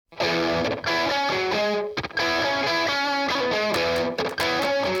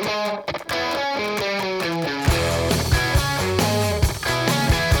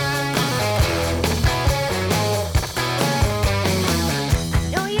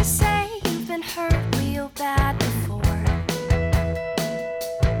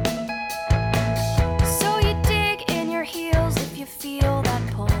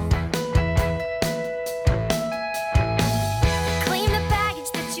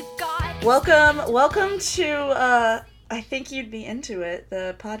Welcome to, I think you'd be into it,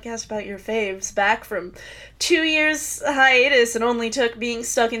 the podcast about your faves, back from 2 years hiatus and only took being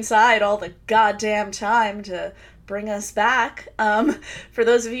stuck inside all the goddamn time to bring us back. For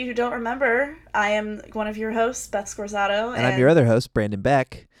those of you who don't remember, I am one of your hosts, Beth Scorzato. And I'm your other host, Brandon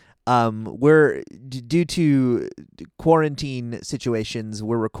Beck. We're, due to quarantine situations,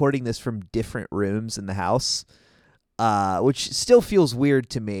 we're recording this from different rooms in the house, which still feels weird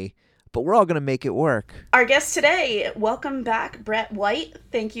to me. But we're all going to make it work. Our guest today, welcome back, Brett White.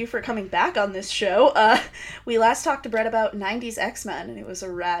 Thank you for coming back on this show. We last talked to Brett about 90s X-Men, and it was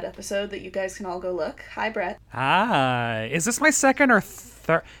a rad episode that you guys can all go look. Hi, Brett. Hi. Is this my second or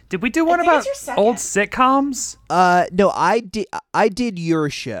third? Did we do one about old sitcoms? No, I did your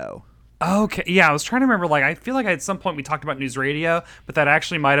show. Okay. Yeah, I was trying to remember. I feel like at some point we talked about News Radio, but that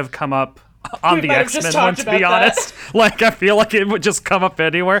actually might have come up on the X-Men one, to be honest. I feel like it would just come up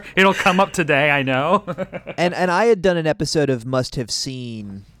anywhere. It'll come up today, I know. and I had done an episode of Must Have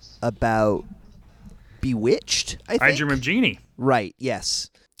Seen about Bewitched, I think. I Dream of Jeannie. Right,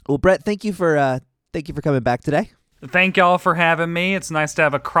 yes. Well, Brett, thank you for coming back today. Thank y'all for having me. It's nice to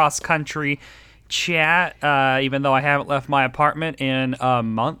have a cross-country chat, even though I haven't left my apartment in a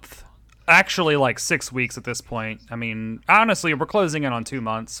month. Actually, 6 weeks at this point. I mean, honestly, we're closing in on 2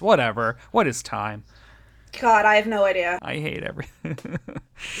 months. Whatever. What is time? God, I have no idea. I hate everything.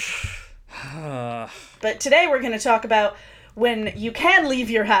 But today we're going to talk about when you can leave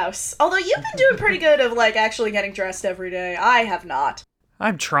your house. Although you've been doing pretty good of, actually getting dressed every day. I have not.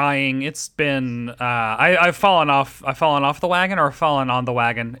 I'm trying. It's been I've fallen off the wagon or fallen on the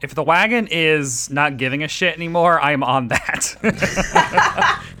wagon. If the wagon is not giving a shit anymore, I'm on that.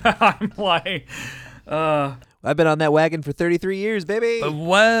 I'm I've been on that wagon for 33 years, baby.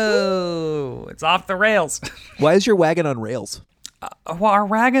 Whoa, it's off the rails. Why is your wagon on rails? Well, our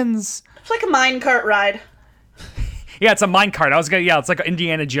wagons, it's like a minecart ride. Yeah, it's a minecart. It's like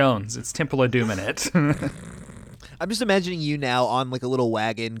Indiana Jones. It's Temple of Doom in it. I'm just imagining you now on a little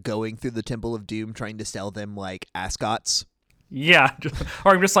wagon going through the Temple of Doom trying to sell them ascots. Yeah,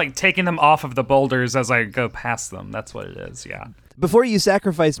 or I'm just taking them off of the boulders as I go past them. That's what it is, yeah. Before you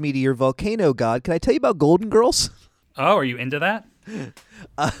sacrifice me to your volcano god, can I tell you about Golden Girls? Oh, are you into that? He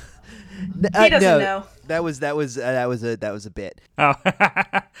doesn't know. That was a bit. Oh,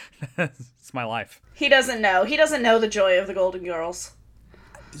 it's my life. He doesn't know. He doesn't know the joy of the Golden Girls.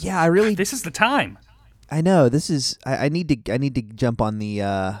 Yeah, I really. This is the time. I know. This is. I need to jump on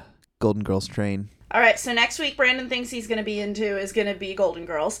the Golden Girls train. All right. So next week, Brandon thinks he's going to be into is going to be Golden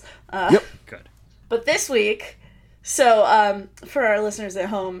Girls. Yep. Good. But this week, so for our listeners at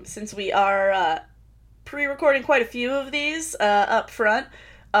home, since we are pre-recording quite a few of these up front,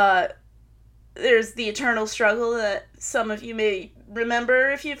 there's the eternal struggle that some of you may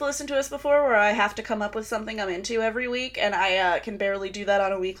remember if you've listened to us before, where I have to come up with something I'm into every week, and I can barely do that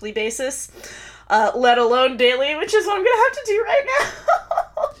on a weekly basis, let alone daily, which is what I'm going to have to do right now.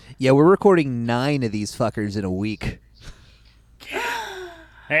 Yeah, we're recording 9 of these fuckers in a week.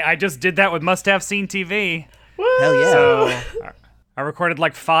 Hey, I just did that with Must Have Seen TV. Woo! Hell yeah. So I recorded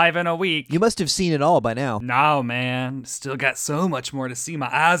 5 in a week. You must have seen it all by now. No, man. Still got so much more to see. My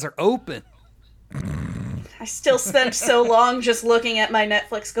eyes are open. I still spent so long just looking at my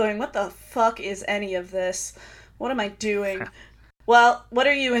Netflix going, what the fuck is any of this? What am I doing? Well, what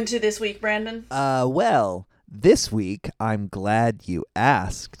are you into this week, Brandon? Well, this week, I'm glad you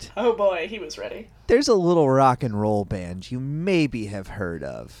asked. Oh boy, he was ready. There's a little rock and roll band you maybe have heard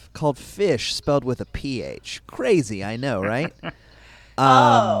of called Fish, spelled with a PH. Crazy, I know, right?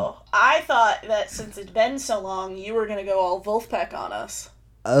 I thought that since it'd been so long, you were gonna go all Wolfpack on us.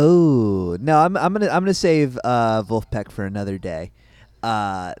 Oh no, I'm gonna save Wolfpack for another day.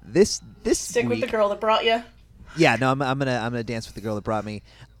 This Stick week, with the girl that brought you. Yeah, no, I'm gonna dance with the girl that brought me.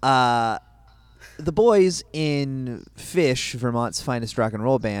 The boys in Fish, Vermont's finest rock and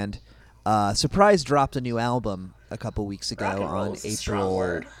roll band, surprise dropped a new album a couple weeks ago on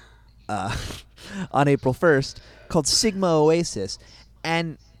April 1st called Sigma Oasis,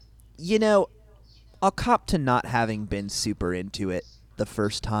 and I'll cop to not having been super into it the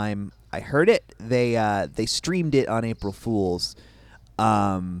first time I heard it. They streamed it on April Fools,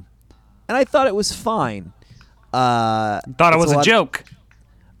 and I thought it was fine. Thought it was a joke.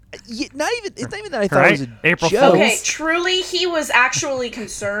 It's not even that I thought it was a April joke. Fools. Okay, truly, he was actually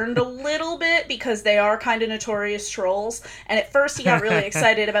concerned a little bit because they are kind of notorious trolls. And at first, he got really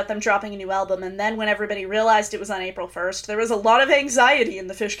excited about them dropping a new album. And then, when everybody realized it was on April 1st, there was a lot of anxiety in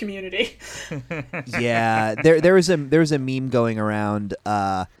the Fish community. Yeah, there was a meme going around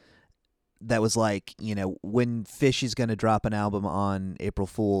that was like, when Fish is going to drop an album on April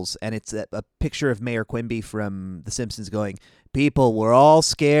Fool's, and it's a picture of Mayor Quimby from The Simpsons going, "People, we're all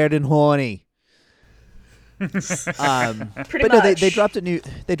scared and horny." Pretty but no, much. they dropped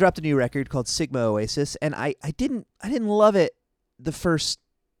a new record called Sigma Oasis, and I didn't love it the first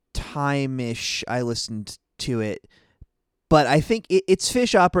time-ish I listened to it. But I think it's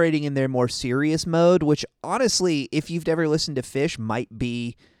Fish operating in their more serious mode, which honestly, if you've ever listened to Fish, might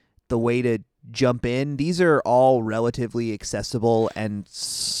be the way to jump in. These are all relatively accessible and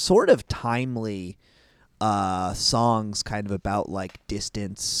sort of timely songs, kind of about like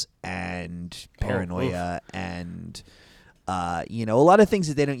distance and paranoia and a lot of things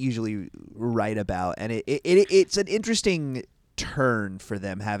that they don't usually write about. And it's an interesting turn for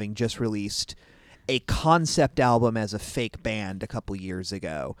them, having just released a concept album as a fake band a couple years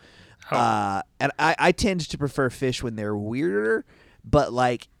ago. And I tend to prefer Fish when they're weirder, but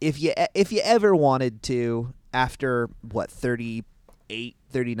like if you ever wanted to, after 39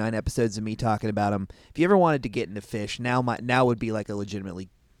 episodes of me talking about them, if you ever wanted to get into Fish, now would be like a legitimately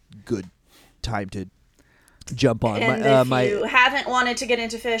good time to jump on. And if you haven't wanted to get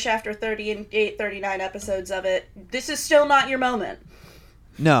into Fish after 39 episodes of it, this is still not your moment.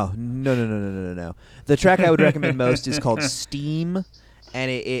 No. The track I would recommend most is called Steam, and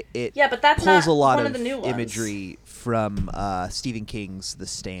it but that's pulls not a lot one of the new ones. imagery from Stephen King's The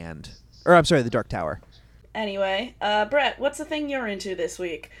Stand. Or I'm sorry, The Dark Tower. Anyway, Brett, what's the thing you're into this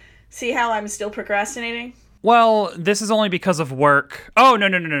week? See how I'm still procrastinating? Well, this is only because of work. Oh, no.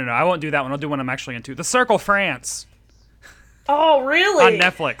 I won't do that one. I'll do one I'm actually into. The Circle France. Oh, really? On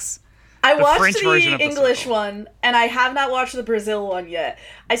Netflix. I The watched French version the of The English Circle. one, and I have not watched the Brazil one yet.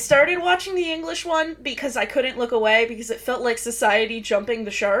 I started watching the English one because I couldn't look away because it felt like society jumping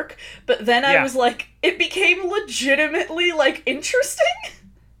the shark, but then I was like, it became legitimately, like, interesting?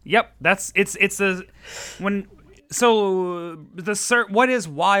 Yep, what is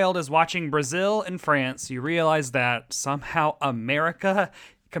wild is watching Brazil and France. You realize that somehow America,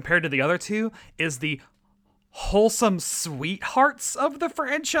 compared to the other two, is the wholesome sweethearts of the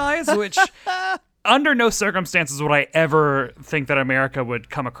franchise, which under no circumstances would I ever think that America would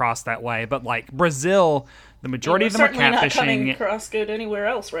come across that way. But like Brazil, the majority of them are certainly not coming catfishing. across good anywhere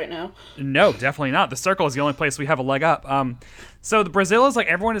else right now. No, definitely not. The Circle is the only place we have a leg up. So the Brazil is like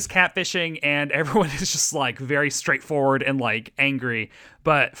everyone is catfishing and everyone is just like very straightforward and like angry.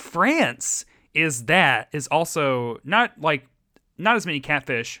 But France is also not as many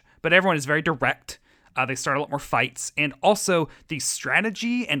catfish, but everyone is very direct. They start a lot more fights, and also the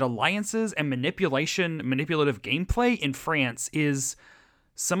strategy and alliances and manipulative gameplay in France is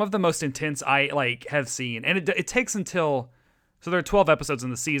some of the most intense I have seen. And it takes until, so there are 12 episodes in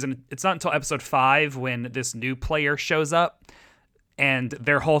the season. It's not until episode 5 when this new player shows up, and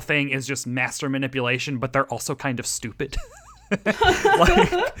their whole thing is just master manipulation, but they're also kind of stupid.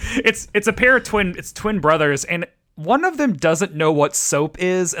 It's a pair of twin brothers, and one of them doesn't know what soap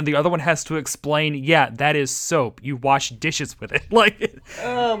is, and the other one has to explain, yeah, that is soap. You wash dishes with it.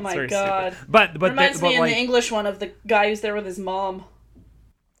 Oh my god. Stupid. But reminds me in like, the English one of the guy who's there with his mom.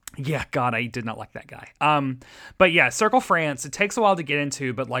 Yeah, God, I did not like that guy. But yeah, Circle France, it takes a while to get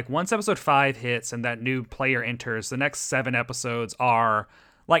into, but like once episode 5 hits and that new player enters, the next 7 episodes are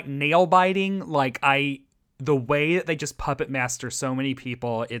like nail biting. The way that they just puppet master so many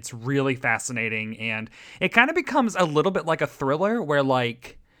people, it's really fascinating, and it kind of becomes a little bit like a thriller where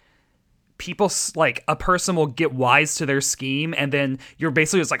like people, like a person will get wise to their scheme, and then you're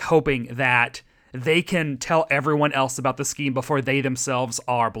basically just like hoping that they can tell everyone else about the scheme before they themselves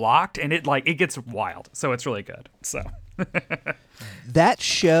are blocked, and it gets wild. So it's really good. So that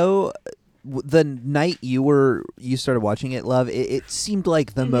show, the night you started watching it, Love, it seemed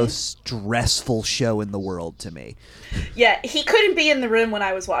like the most stressful show in the world to me. Yeah, he couldn't be in the room when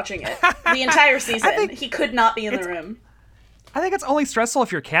I was watching it. The entire season, he could not be in the room. I think it's only stressful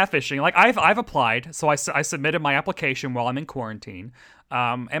if you're catfishing. Like I've applied, so I submitted my application while I'm in quarantine.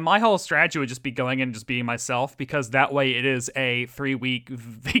 And my whole strategy would just be going in and just being myself, because that way it is a 3-week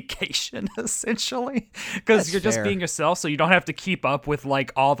vacation, essentially. Because you're just fair. being yourself, so you don't have to keep up with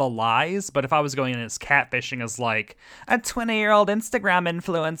like all the lies. But if I was going in as catfishing as like a 20-year-old Instagram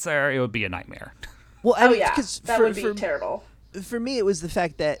influencer, it would be a nightmare. Well, That would be terrible. For me, it was the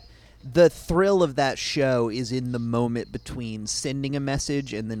fact that the thrill of that show is in the moment between sending a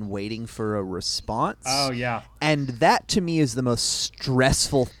message and then waiting for a response. Oh, yeah. And that, to me, is the most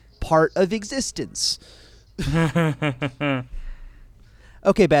stressful part of existence. Okay,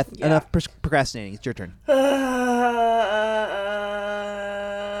 Beth, enough procrastinating. It's your turn.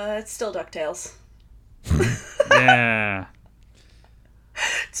 It's still DuckTales. Yeah.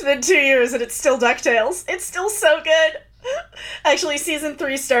 It's been 2 years and it's still DuckTales. It's still so good. Actually, season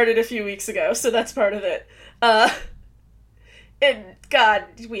 3 started a few weeks ago, so that's part of it. And God,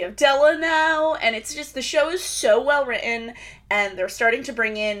 we have Della now, and it's just, the show is so well written, and they're starting to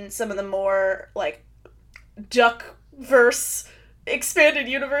bring in some of the more, like, Duckverse, expanded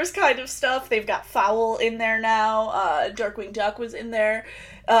universe kind of stuff. They've got Fowl in there now. Darkwing Duck was in there.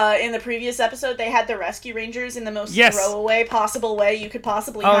 In the previous episode, they had the Rescue Rangers in the most throwaway possible way you could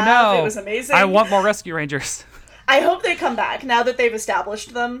possibly have. No. It was amazing. I want more Rescue Rangers. I hope they come back. Now that they've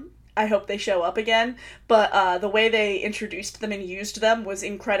established them, I hope they show up again. But the way they introduced them and used them was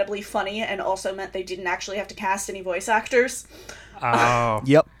incredibly funny, and also meant they didn't actually have to cast any voice actors. Oh.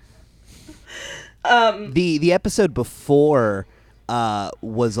 Yep. The episode before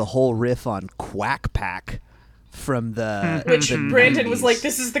was a whole riff on Quack Pack from the which the Brandon 90s. was like,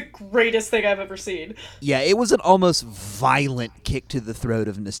 this is the greatest thing I've ever seen. Yeah, it was an almost violent kick to the throat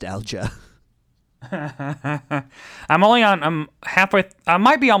of nostalgia. I'm halfway. I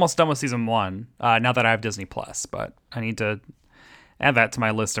might be almost done with season 1 now that I have Disney Plus, but I need to add that to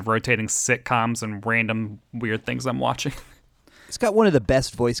my list of rotating sitcoms and random weird things I'm watching. It's got one of the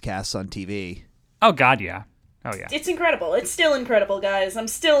best voice casts on TV. Oh God, yeah. Oh yeah. It's incredible. It's still incredible, guys. I'm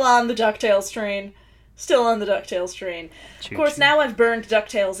still on the DuckTales train. Still on the DuckTales train. Of course, now I've burned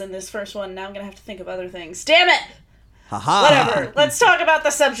DuckTales in this first one. Now I'm going to have to think of other things. Damn it! Haha. Whatever. Let's talk about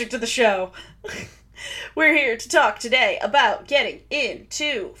the subject of the show. We're here to talk today about getting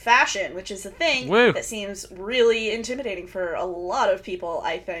into fashion, which is a thing that seems really intimidating for a lot of people,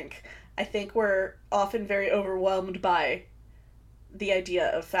 I think. I think we're often very overwhelmed by the idea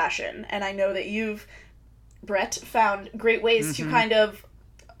of fashion. And I know that you've, Brett, found great ways to kind of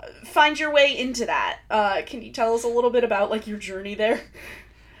find your way into that. Can you tell us a little bit about, like, your journey there?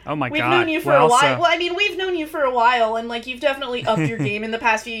 Oh my God. We've known you for a while. Well, I mean, we've known you for a while, and, like, you've definitely upped your game in the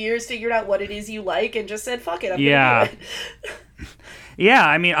past few years, figured out what it is you like, and just said, fuck it, I'm gonna do it. Yeah,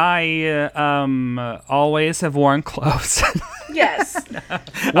 I mean, I always have worn clothes. Yes.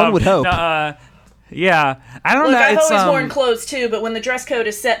 One would hope. Yeah, I don't Look, know. I've it's, always worn clothes, too, but when the dress code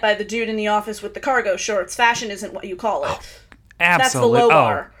is set by the dude in the office with the cargo shorts, fashion isn't what you call it. That's the low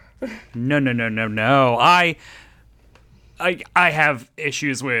bar. No. I have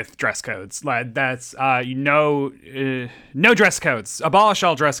issues with dress codes. Like, that's no dress codes. Abolish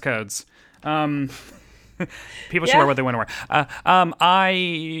all dress codes. People should wear what they want to wear.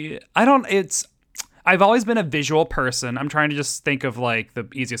 I don't. I've always been a visual person. I'm trying to just think of, like, the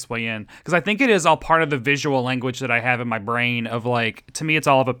easiest way in, because I think it is all part of the visual language that I have in my brain of, like, to me it's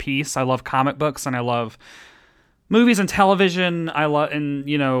all of a piece. I love comic books and I love movies and television. I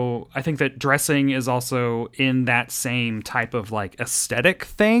think that dressing is also in that same type of, like, aesthetic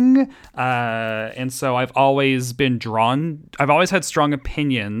thing. And so I've always had strong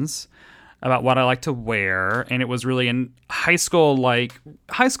opinions about what I like to wear. And it was really in high school when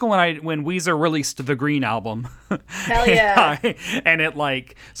Weezer released the Green Album. Hell yeah. And it,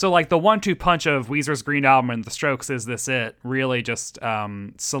 like, so, like, the 1-2 punch of Weezer's Green Album and The Strokes' Is This It really just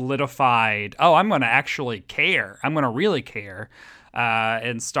solidified, I'm going to actually care. I'm going to really care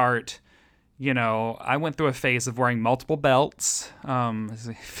and start, I went through a phase of wearing multiple belts.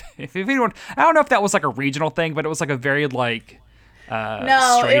 If anyone, I don't know if that was, like, a regional thing, but it was, like, a very, like,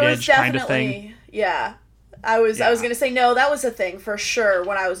 straight edge kind of thing. Yeah. I was gonna say, no, that was a thing for sure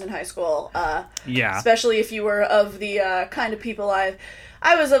when I was in high school. Especially if you were of the kind of people I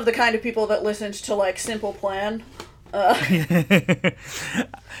was of the kind of people that listened to, like, Simple Plan.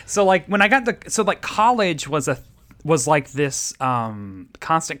 So, like, when I got college was like this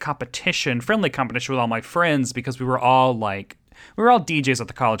constant competition, friendly competition with all my friends, because we were all DJs at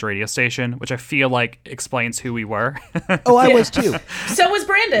the college radio station, which I feel like explains who we were. Oh, I was too. So was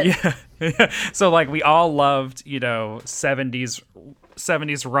Brandon. Yeah. So, like, we all loved, 70s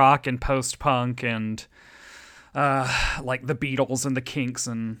rock and post-punk and like the Beatles and the Kinks.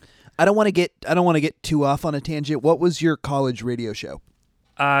 And I don't want to get too off on a tangent. What was your college radio show?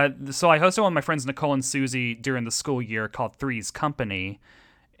 So I hosted one with my friends Nicole and Susie during the school year called Three's Company.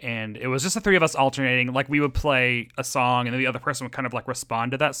 And it was just the three of us alternating. Like, we would play a song, and then the other person would kind of, like,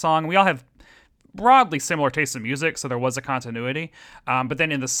 respond to that song. We all have broadly similar tastes in music, so there was a continuity. But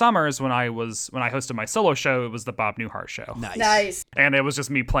then in the summers, when I hosted my solo show, it was the Bob Newhart Show. Nice. And it was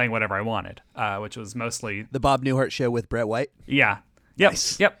just me playing whatever I wanted, which was mostly the Bob Newhart Show with Brett White. Yeah. Yep.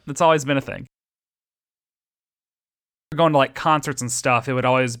 Nice. Yep. That's always been a thing. Going to, like, concerts and stuff, it would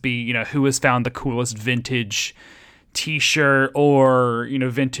always be, who has found the coolest vintage t-shirt or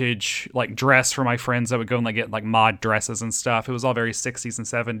vintage, like, dress for my friends that would go and, like, get, like, mod dresses and stuff. It was all very 60s and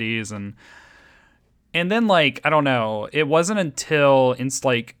 70s, and And then, like, I don't know, it wasn't until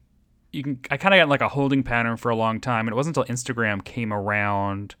I kind of got like a holding pattern for a long time, and it wasn't until Instagram came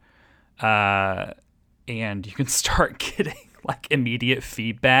around, and you can start getting like immediate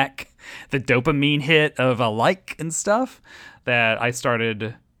feedback, the dopamine hit of a like and stuff, that I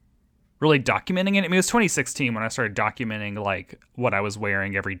started really documenting it. I mean, it was 2016 when I started documenting like what I was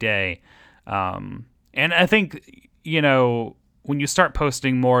wearing every day. And I think, when you start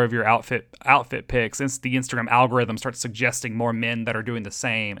posting more of your outfit pics, the Instagram algorithm starts suggesting more men that are doing the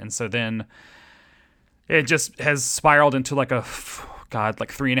same. And so then it just has spiraled into like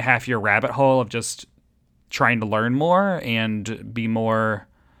 3.5 year rabbit hole of just trying to learn more and be more,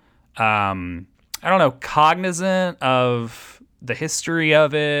 cognizant of the history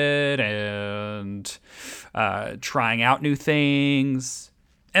of it and trying out new things.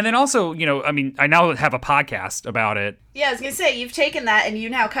 And then also, I now have a podcast about it. Yeah, I was going to say, you've taken that and you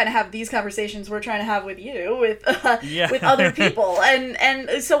now kind of have these conversations we're trying to have with you, with other people.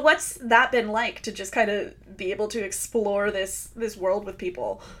 And so what's that been like to just kind of be able to explore this world with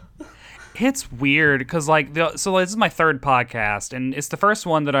people? It's weird because, so this is my third podcast, and it's the first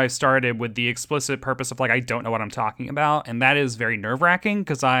one that I started with the explicit purpose of, I don't know what I'm talking about. And that is very nerve-wracking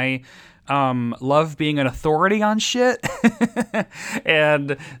because I love being an authority on shit.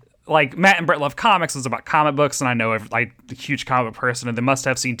 And Matt and Brett Love Comics is about comic books, and I know I'm a huge comic book person, and the Must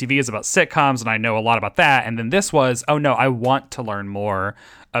Have Seen TV is about sitcoms, and I know a lot about that. And then this was, oh no, I want to learn more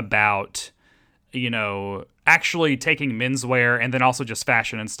about, actually taking menswear and then also just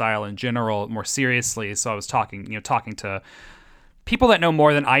fashion and style in general more seriously. So I was talking to people that know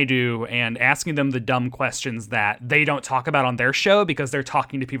more than I do and asking them the dumb questions that they don't talk about on their show because they're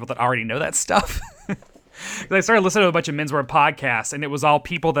talking to people that already know that stuff. I started listening to a bunch of menswear podcasts, and it was all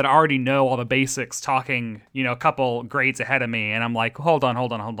people that already know all the basics talking, a couple grades ahead of me. And I'm like, hold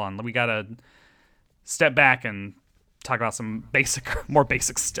on. We got to step back and talk about some more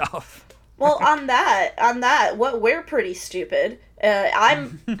basic stuff. Well, on that, we're pretty stupid.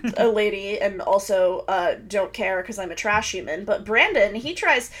 I'm a lady and also don't care because I'm a trash human. But Brandon, he's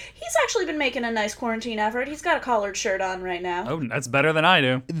actually been making a nice quarantine effort. He's got a collared shirt on right now. Oh, that's better than I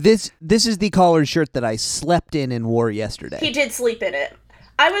do. This is the collared shirt that I slept in and wore yesterday. He did sleep in it.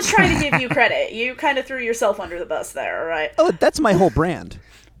 I was trying to give you credit. You kind of threw yourself under the bus there, all right? Oh, that's my whole brand.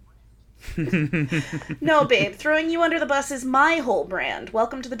 No, babe. Throwing you under the bus is my whole brand.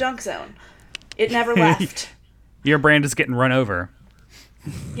 Welcome to the Dunk Zone. It never left. Your brand is getting run over.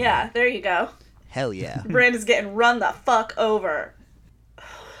 Yeah, there you go. Hell yeah. Brand is getting run the fuck over.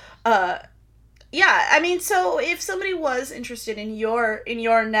 Yeah, I mean, so if somebody was interested in your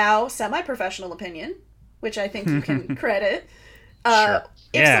now semi-professional opinion, which I think you can credit, sure.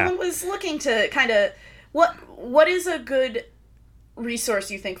 If someone was looking to kind of, what is a good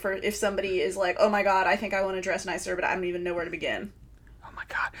resource you think for if somebody is like, oh my god, I think I want to dress nicer, but I don't even know where to begin? Oh my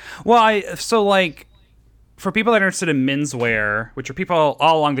god. Well, for people that are interested in menswear, which are people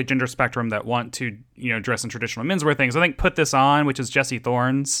all along the gender spectrum that want to, dress in traditional menswear things, I think Put This On, which is Jesse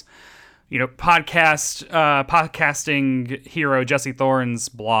Thorne's, podcasting hero Jesse Thorne's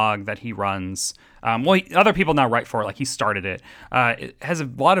blog that he runs. Other people now write for it, he started it. It has a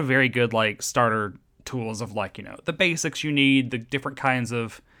lot of very good, starter tools of, the basics you need, the different kinds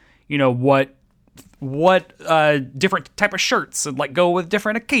of, what different type of shirts and go with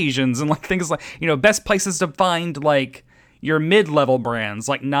different occasions and things best places to find your mid-level brands,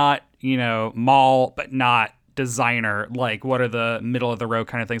 not mall but not designer, what are the middle of the road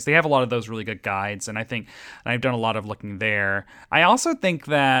kind of things. They have a lot of those really good guides, and I've done a lot of looking there. I also think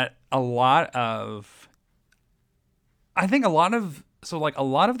that a lot of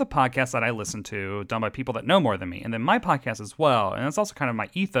the podcasts that I listen to done by people that know more than me, and then my podcast as well, and that's also kind of my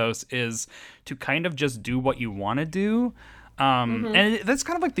ethos, is to kind of just do what you want to do. And that's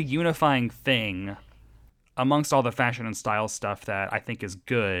kind of the unifying thing amongst all the fashion and style stuff that I think is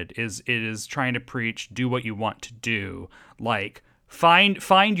good, is it is trying to preach, do what you want to do.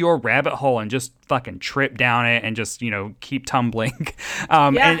 Find your rabbit hole and just fucking trip down it and just, keep tumbling.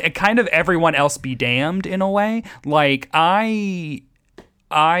 And kind of everyone else be damned in a way.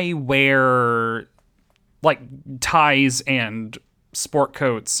 I wear ties and sport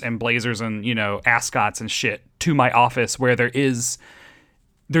coats and blazers and, ascots and shit to my office where there's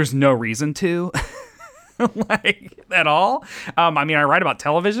no reason to at all. I write about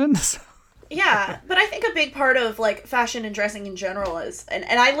television. So. Yeah, but I think a big part of fashion and dressing in general is, and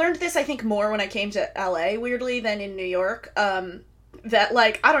I learned this I think more when I came to LA weirdly than in New York, that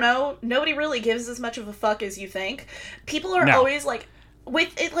I don't know, nobody really gives as much of a fuck as you think. People are always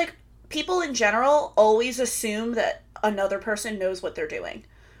with it, people in general always assume that another person knows what they're doing.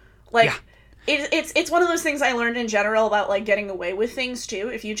 It's one of those things I learned in general about like getting away with things too.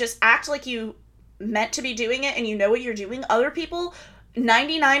 If you just act like you meant to be doing it and you know what you're doing, other people,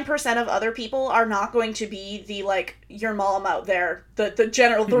 99% of other people are not going to be the like your mom out there,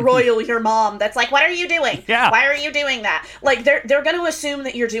 the royal your mom that's like, what are you doing? Yeah. Why are you doing that? Like they're going to assume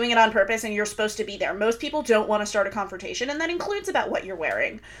that you're doing it on purpose and you're supposed to be there. Most people don't want to start a confrontation, and that includes about what you're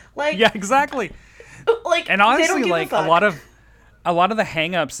wearing. Like Yeah, exactly. Like And they honestly, don't give like a fuck. a lot of the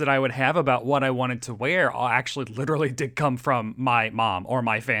hangups that I would have about what I wanted to wear actually literally did come from my mom or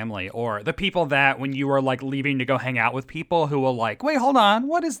my family or the people that when you were like leaving to go hang out with people who will like, wait, hold on,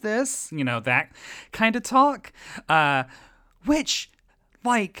 what is this? You know, that kind of talk. Which,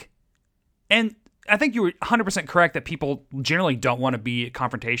 like, and I think you were 100% correct that people generally don't want to be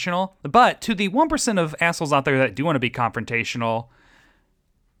confrontational. But to the 1% of assholes out there that do want to be confrontational,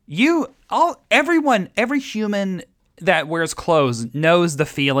 every human that wears clothes knows the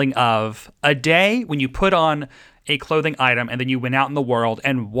feeling of a day when you put on a clothing item and then you went out in the world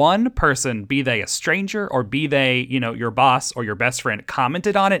and one person, be they a stranger or be they, you know, your boss or your best friend,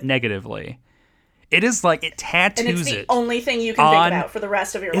 commented on it negatively. It is like it tattoos and it's the it. only thing you can think about for the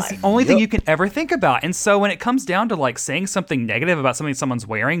rest of your It's life. the only thing you can ever think about. And so when it comes down to like saying something negative about something someone's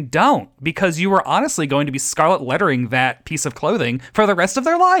wearing, don't, because you are honestly going to be scarlet lettering that piece of clothing for the rest of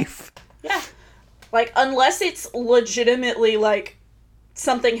their life. Yeah. Like, unless it's legitimately, like,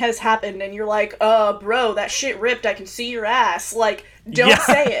 something has happened and you're like, bro, that shit ripped, I can see your ass. Like, don't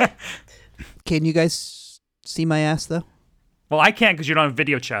say it. Can you guys see my ass, though? Well, I can't because you don't have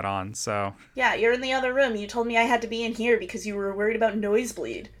video chat on, so. Yeah, you're in the other room. You told me I had to be in here because you were worried about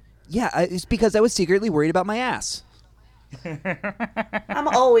nosebleed. Yeah, it's because I was secretly worried about my ass. I'm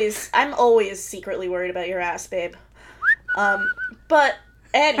always secretly worried about your ass, babe. But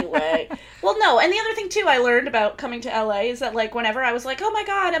anyway, well, no, and the other thing too I learned about coming to LA is that like whenever I was like, oh my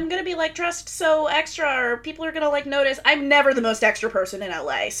god, I'm gonna be like dressed so extra or people are gonna like notice, I'm never the most extra person in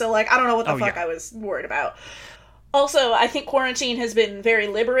LA, so like I don't know what the fuck I was worried about. Also, I think quarantine has been very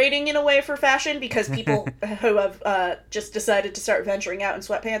liberating in a way for fashion because people who have just decided to start venturing out in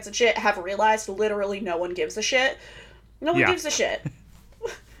sweatpants and shit have realized literally no one gives a shit. No one gives a shit.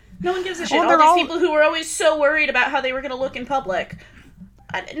 No one gives a shit. Well, all these people who were always so worried about how they were going to look in public.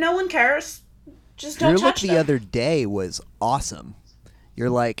 No one cares. Just don't touch them. Your look the other day was awesome. You're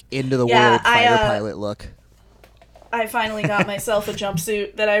like into the world fighter pilot look. I finally got myself a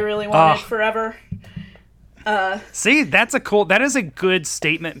jumpsuit that I really wanted forever. See, that is a good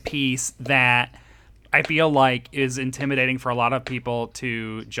statement piece that I feel like is intimidating for a lot of people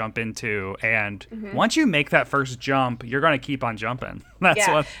to jump into. And once you make that first jump, you're going to keep on jumping. What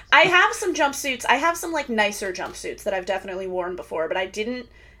I have some jumpsuits. I have some like nicer jumpsuits that I've definitely worn before, but I didn't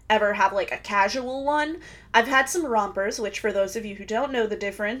ever have like a casual one. I've had some rompers, which for those of you who don't know the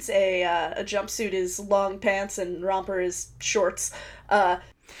difference, a jumpsuit is long pants and romper is shorts.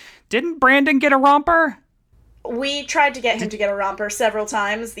 Didn't Brandon get a romper? We tried to get him to get a romper several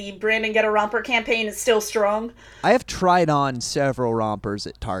times. The Brandon Get a Romper campaign is still strong. I have tried on several rompers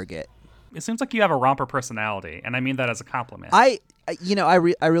at Target. It seems like you have a romper personality, and I mean that as a compliment. I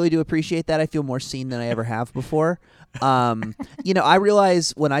really do appreciate that. I feel more seen than I ever have before. I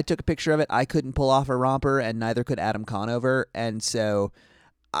realized when I took a picture of it, I couldn't pull off a romper, and neither could Adam Conover, and so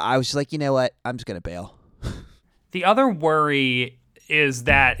I was just like, you know what? I'm just gonna bail. The other worry is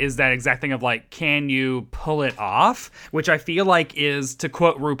that exact thing of like, can you pull it off? Which I feel like is, to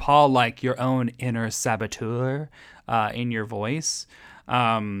quote RuPaul, like your own inner saboteur in your voice,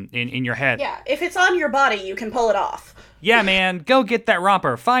 in your head. Yeah, if it's on your body, you can pull it off. Yeah, man, go get that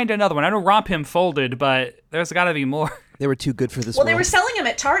romper. Find another one. I know Romp Him folded, but there's got to be more. They were too good for this Well, world. they were selling them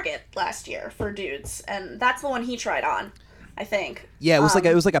at Target last year for dudes, and that's the one he tried on, I think. Yeah, it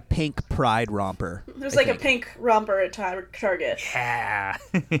was like a pink pride romper. It was like a pink romper at Target. Yeah.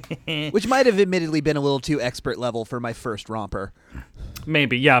 Which might have admittedly been a little too expert level for my first romper.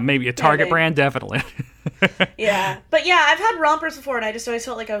 Maybe a Target brand, definitely. Yeah, but yeah, I've had rompers before, and I just always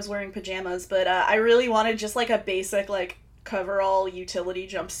felt like I was wearing pajamas, but I really wanted just like a basic like coverall utility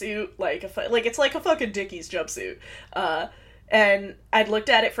jumpsuit, like it's like a fucking Dickies jumpsuit. And I'd looked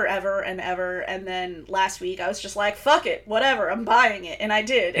at it forever and ever, and then last week I was just like, fuck it, whatever, I'm buying it, and I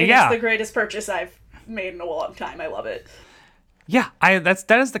did. And it's the greatest purchase I've made in a long time. I love it. Yeah,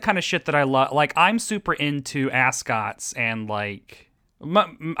 that is the kind of shit that I love. Like, I'm super into ascots, and like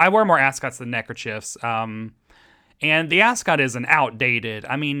I wear more ascots than neckerchiefs. And the ascot isn't outdated.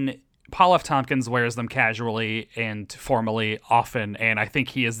 I mean, Paul F. Tompkins wears them casually and formally often, and I think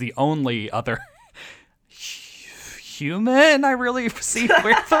he is the only other human I really see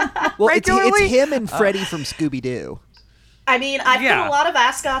wear them Well, regularly. it's him and Freddy from Scooby-Doo. I mean, I've Yeah. done a lot of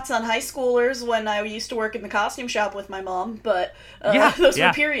ascots on high schoolers when I used to work in the costume shop with my mom, but those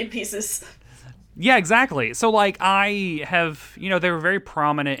were period pieces. Yeah, exactly. So, like, I have, they were very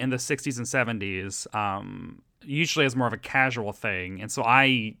prominent in the 60s and 70s, usually as more of a casual thing. And so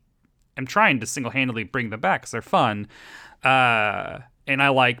I am trying to single-handedly bring them back because they're fun. And I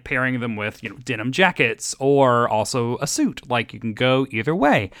like pairing them with, denim jackets or also a suit. Like, you can go either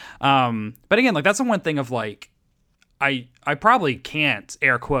way. But again, like, that's the one thing of, like, I probably can't,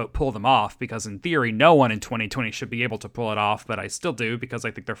 air quote, pull them off because in theory, no one in 2020 should be able to pull it off, but I still do because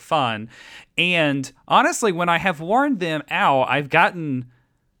I think they're fun. And honestly, when I have worn them out, I've gotten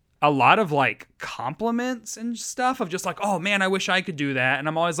a lot of like compliments and stuff of just like, oh man, I wish I could do that. And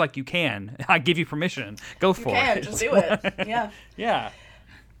I'm always like, you can. I give you permission. Go for it. Just do it. Yeah. Yeah.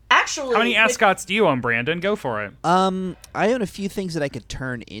 Actually, how many ascots do you own, Brandon? Go for it. I own a few things that I could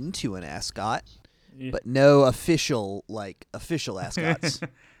turn into an ascot. But no official ascots.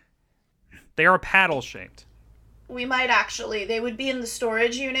 They are paddle shaped. We might actually. They would be in the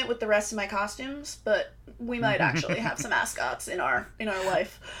storage unit with the rest of my costumes, but we might actually have some ascots in our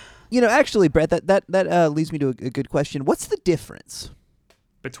life. Actually, Brett, that leads me to a good question. What's the difference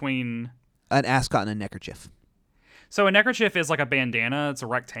between an ascot and a neckerchief? So a neckerchief is like a bandana. It's a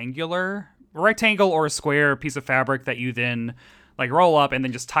rectangle or a square piece of fabric that you then like roll up and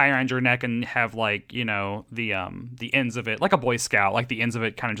then just tie around your neck and have like, the ends of it, like a Boy Scout, like the ends of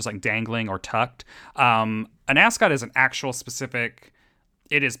it kind of just like dangling or tucked. An ascot is an actual specific,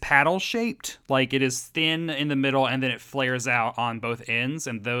 it is paddle shaped, like it is thin in the middle and then it flares out on both ends.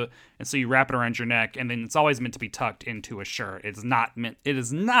 And so you wrap it around your neck and then it's always meant to be tucked into a shirt. It is not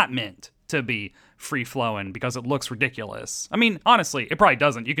meant to be free flowing because it looks ridiculous. I mean, honestly, it probably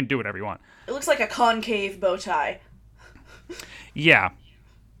doesn't. You can do whatever you want. It looks like a concave bow tie. Yeah.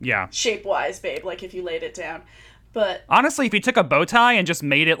 Shape-wise, babe, like if you laid it down. But honestly, if you took a bow tie and just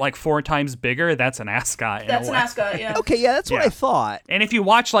made it like 4 times bigger, that's an ascot. That's an ascot, yeah. Okay, yeah, that's what I thought. And if you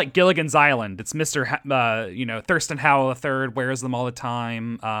watch like Gilligan's Island, it's Mr. Thurston Howell III wears them all the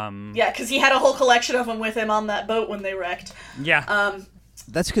time. Yeah, because he had a whole collection of them with him on that boat when they wrecked. Yeah.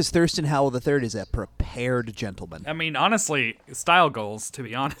 That's because Thurston Howell III is a prepared gentleman. I mean, honestly, style goals, to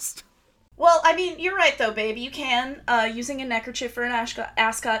be honest. Well, I mean, you're right, though, babe. You can. Using a neckerchief for an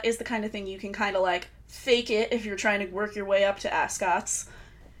ascot is the kind of thing you can kind of, like, fake it if you're trying to work your way up to ascots.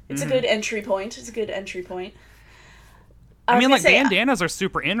 It's a good entry point. I mean, like, bandanas are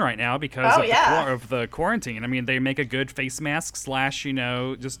super in right now because of the quarantine. I mean, they make a good face mask /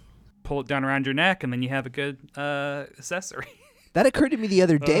 just pull it down around your neck, and then you have a good accessory. That occurred to me the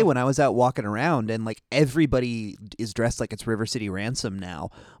other day when I was out walking around, and like everybody is dressed like it's River City Ransom now.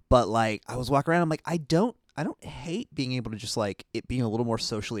 But like I was walking around, I'm like, I don't hate being able to just like it being a little more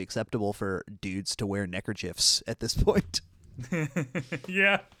socially acceptable for dudes to wear neckerchiefs at this point.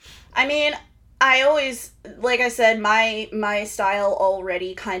 Yeah. I mean, I always, like I said, my style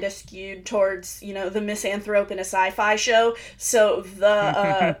already kind of skewed towards, the misanthrope in a sci-fi show. So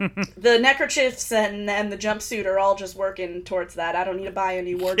the neckerchiefs and the jumpsuit are all just working towards that. I don't need to buy a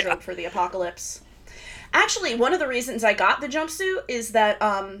new wardrobe for the apocalypse. Actually, one of the reasons I got the jumpsuit is that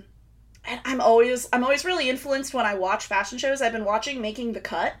and I'm always really influenced when I watch fashion shows. I've been watching Making the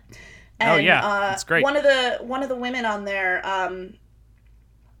Cut. And, that's great. One of the women on there,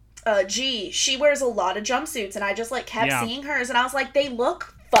 she wears a lot of jumpsuits, and I just like kept seeing hers, and I was like, they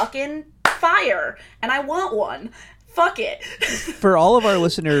look fucking fire, and I want one. Fuck it. For all of our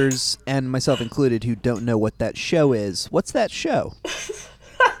listeners, and myself included, who don't know what that show is, what's that show?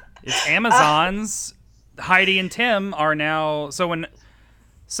 It's Amazon's Heidi and Tim are now...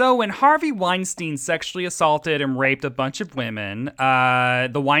 So when Harvey Weinstein sexually assaulted and raped a bunch of women,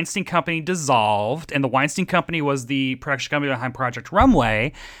 the Weinstein Company dissolved, and the Weinstein Company was the production company behind Project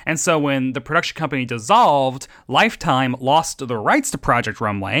Runway. And so when the production company dissolved, Lifetime lost the rights to Project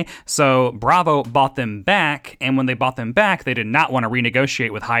Runway, so Bravo bought them back, and when they bought them back, they did not want to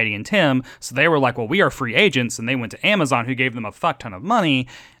renegotiate with Heidi and Tim, so they were like, well, we are free agents, and they went to Amazon, who gave them a fuck ton of money.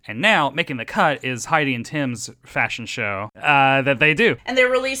 And now, Making the Cut is Heidi and Tim's fashion show that they do. And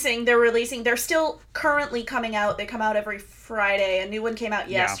they're still currently coming out. They come out every Friday. A new one came out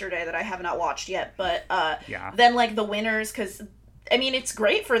yesterday that I have not watched yet. But then, like, the winners, because, I mean, it's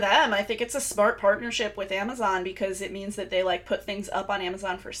great for them. I think it's a smart partnership with Amazon because it means that they, like, put things up on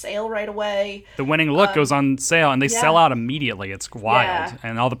Amazon for sale right away. The winning look goes on sale, and they sell out immediately. It's wild. Yeah.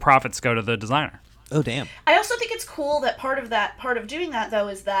 And all the profits go to the designer. Oh, damn. I also think it's cool that part of doing that, though,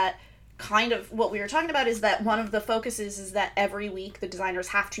 is that kind of what we were talking about is that one of the focuses is that every week the designers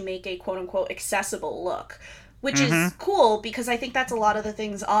have to make a quote-unquote accessible look. which is cool because I think that's a lot of the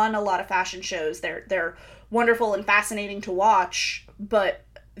things on a lot of fashion shows. They're wonderful and fascinating to watch, but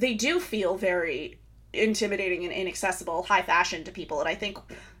they do feel very intimidating and inaccessible, high fashion to people. And I think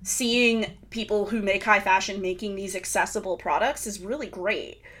seeing people who make high fashion making these accessible products is really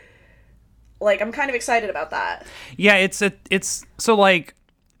great. Like, I'm kind of excited about that. Yeah, it's so like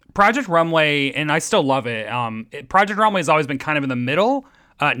Project Runway, and I still love it. Project Runway has always been kind of in the middle.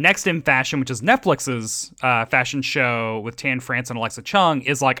 Next in Fashion, which is Netflix's fashion show with Tan France and Alexa Chung,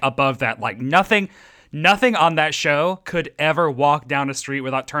 is like above that. Like nothing on that show could ever walk down a street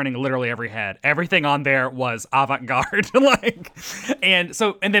without turning literally every head. Everything on there was avant-garde. And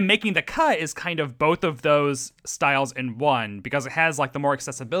then Making the Cut is kind of both of those styles in one, because it has like the more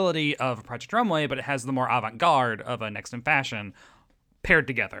accessibility of Project Runway, but it has the more avant-garde of a Next in Fashion paired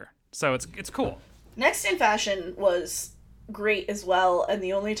together. So it's cool. Next in Fashion was great as well, and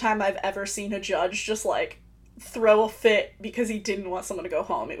the only time I've ever seen a judge just like throw a fit because he didn't want someone to go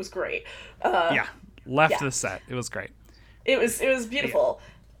home. It was great. Left the set. It was great. It was beautiful.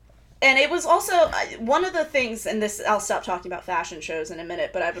 Yeah. And it was also one of the things, and this, I'll stop talking about fashion shows in a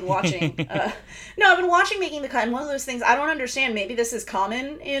minute, but I've been watching I've been watching Making the Cut, and one of those things I don't understand, maybe this is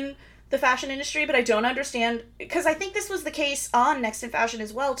common in the fashion industry, but I don't understand, because I think this was the case on Next in Fashion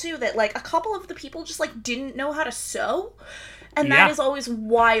as well too, that like a couple of the people just like didn't know how to sew, and that is always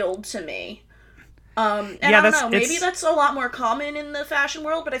wild to me. And I don't know, maybe that's a lot more common in the fashion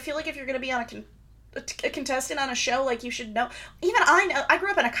world, but I feel like if you're going to be on a contestant on a show, like, you should know. Even I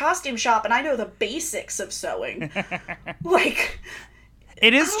grew up in a costume shop, and I know the basics of sewing. Like,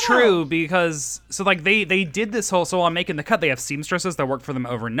 it is true, because so like they did this whole, so on Making the Cut, they have seamstresses that work for them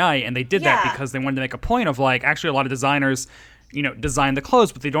overnight, and they did that because they wanted to make a point of like, actually a lot of designers, you know, design the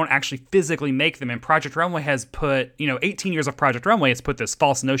clothes, but they don't actually physically make them. And Project Runway has put, 18 years of Project Runway has put this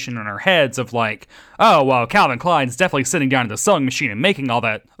false notion in our heads of like, oh, well, Calvin Klein's definitely sitting down at the sewing machine and making all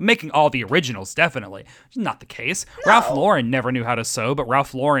the originals, definitely. Not the case. No. Ralph Lauren never knew how to sew, but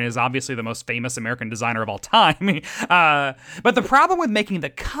Ralph Lauren is obviously the most famous American designer of all time. But the problem with Making the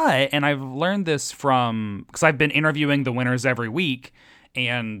Cut, and I've learned this because I've been interviewing the winners every week,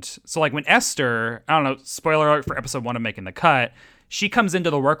 and so like when Esther, I don't know, spoiler alert for episode 1 of Making the Cut, she comes into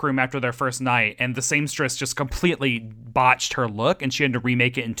the workroom after their first night, and the seamstress just completely botched her look, and she had to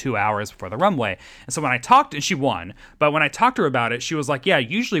remake it in 2 hours before the runway. And so when I talked, and she won, but when I talked to her about it, she was like, yeah,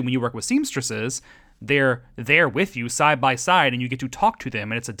 usually when you work with seamstresses, they're there with you side by side, and you get to talk to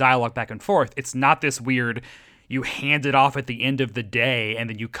them, and it's a dialogue back and forth. It's not this weird, you hand it off at the end of the day, and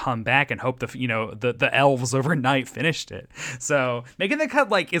then you come back and hope the elves overnight finished it. So Making the Cut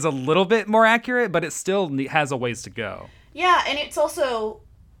like is a little bit more accurate, but it still has a ways to go. Yeah, and it's also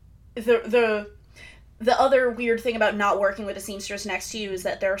the other weird thing about not working with a seamstress next to you is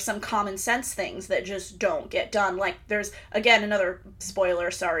that there are some common sense things that just don't get done. Like, there's, again, another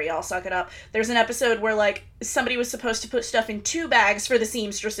spoiler, sorry, I'll suck it up. There's an episode where, like, somebody was supposed to put stuff in 2 bags for the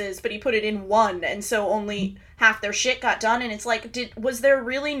seamstresses, but he put it in 1, and so only half their shit got done, and it's like, was there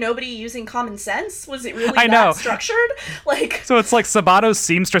really nobody using common sense? Was it really that structured? Like, so it's like Sabato's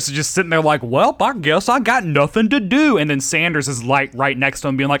seamstress is just sitting there like, well, I guess I got nothing to do, and then Sanders is like right next to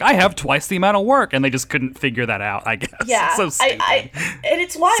him being like, I have twice the amount of work, and they just couldn't figure that out, I guess. Yeah, so stupid. And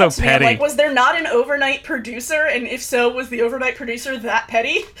it's wild so to me. petty. Like, was there not an overnight producer, and if so, was the overnight producer that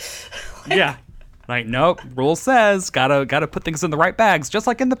petty? Yeah. Like, nope, rule says, gotta put things in the right bags, just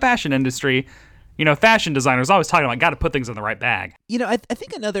like in the fashion industry. Fashion designers always talking about got to put things in the right bag. I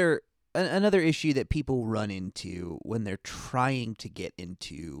think another issue that people run into when they're trying to get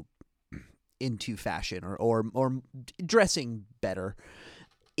into fashion or dressing better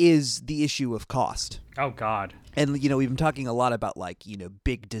is the issue of cost. Oh God. And we've been talking a lot about like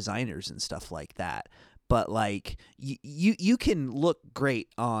big designers and stuff like that. But like you can look great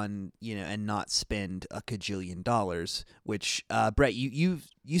on and not spend a cajillion dollars, which Brett, you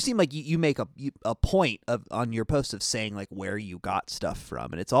seem like you make a point of on your post of saying like where you got stuff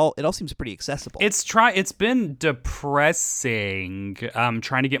from, and it all seems pretty accessible. It's been depressing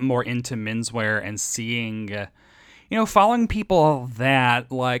trying to get more into menswear and seeing following people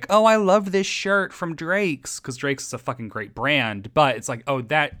that like, oh, I love this shirt from Drake's because Drake's is a fucking great brand, but it's like, oh,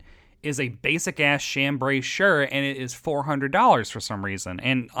 that is a basic ass chambray shirt and it is $400 for some reason.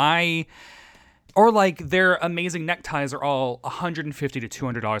 And or like their amazing neckties are all $150 to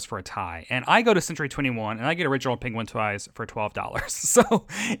 $200 for a tie. And I go to Century 21 and I get original penguin ties for $12. So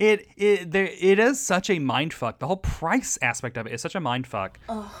it is such a mindfuck. The whole price aspect of it is such a mindfuck.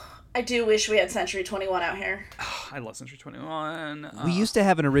 Oh, I do wish we had Century 21 out here. I love Century 21. We used to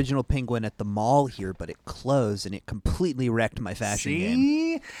have an original Penguin at the mall here, but it closed and it completely wrecked my fashion game.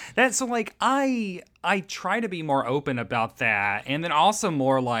 See? That's so like I try to be more open about that, and then also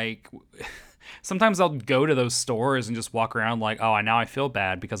more like sometimes I'll go to those stores and just walk around like, oh, now I feel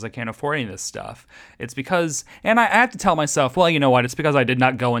bad because I can't afford any of this stuff. It's because, and I have to tell myself, well, you know what? It's because I did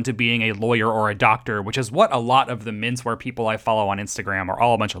not go into being a lawyer or a doctor, which is what a lot of the menswear people I follow on Instagram are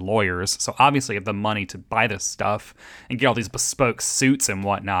all a bunch of lawyers. So obviously I have the money to buy this stuff and get all these bespoke suits and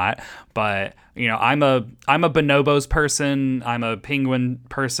whatnot. But you know, I'm a Bonobos person. I'm a Penguin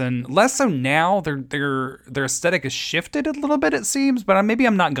person. Less so now. Their aesthetic has shifted a little bit, it seems. But maybe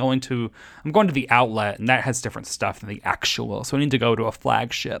I'm going to the outlet, and that has different stuff than the actual. So I need to go to a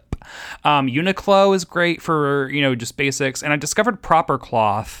flagship. Uniqlo is great for just basics. And I discovered Proper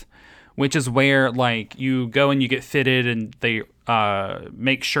Cloth, which is where like you go and you get fitted, and they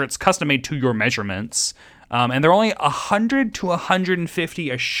make shirts custom made to your measurements. And they're only $100 to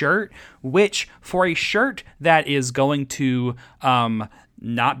 $150 a shirt, which for a shirt that is going to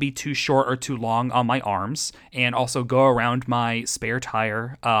not be too short or too long on my arms, and also go around my spare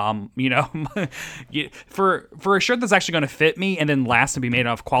tire, for a shirt that's actually going to fit me and then last and be made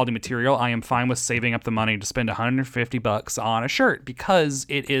of quality material, I am fine with saving up the money to spend $150 on a shirt because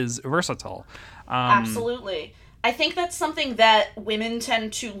it is versatile. Absolutely. I think that's something that women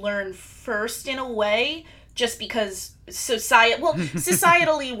tend to learn first in a way, just because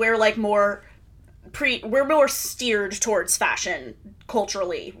societally we're like more we're more steered towards fashion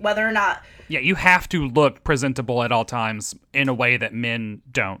culturally, whether or not. Yeah, you have to look presentable at all times in a way that men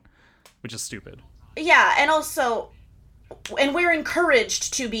don't, which is stupid. Yeah, and we're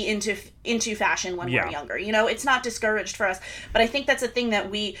encouraged to be into fashion when we're younger. It's not discouraged for us. But I think that's a thing that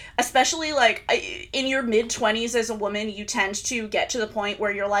we, especially like in your mid-20s as a woman, you tend to get to the point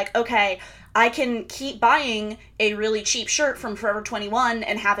where you're like, okay, I can keep buying a really cheap shirt from Forever 21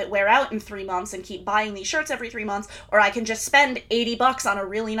 and have it wear out in 3 months and keep buying these shirts every 3 months, or I can just spend $80 on a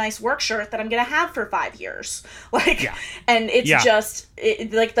really nice work shirt that I'm going to have for 5 years. And it's just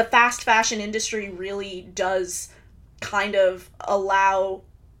like the fast fashion industry really does kind of allow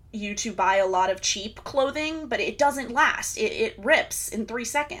you to buy a lot of cheap clothing, but it doesn't last. It rips in 3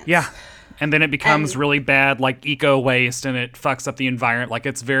 seconds. Yeah. And then it becomes really bad, like eco waste, and it fucks up the environment. Like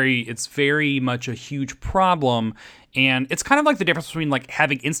it's very much a huge problem. And it's kind of like the difference between like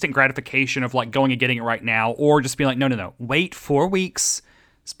having instant gratification of like going and getting it right now, or just being like, no, wait 4 weeks,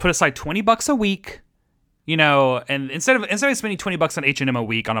 put aside $20 a week, and instead of spending $20 on H&M a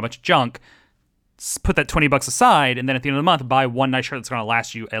week on a bunch of junk, put that $20 aside, and then at the end of the month, buy one nice shirt that's going to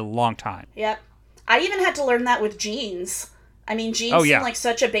last you a long time. Yep. I even had to learn that with jeans. I mean, jeans seem like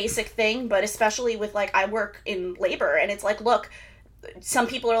such a basic thing, but especially with, like, I work in labor, and it's like, look, some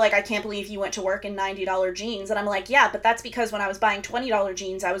people are like, I can't believe you went to work in $90 jeans, and I'm like, yeah, but that's because when I was buying $20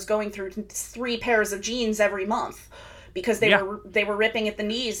 jeans, I was going through 3 pairs of jeans every month, because they were ripping at the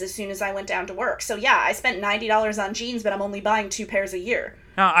knees as soon as I went down to work. So yeah, I spent $90 on jeans, but I'm only buying 2 pairs a year.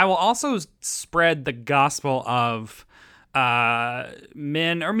 Now, I will also spread the gospel of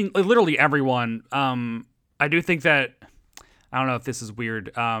men, I mean, literally everyone. I do think that, I don't know if this is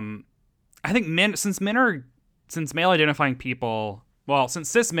weird. I think since male identifying people, well, since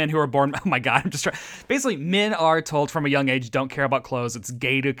cis men who are born, oh my God, basically men are told from a young age, don't care about clothes. It's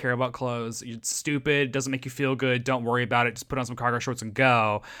gay to care about clothes. It's stupid. It doesn't make you feel good. Don't worry about it. Just put on some cargo shorts and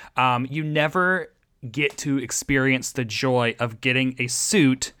go. You never get to experience the joy of getting a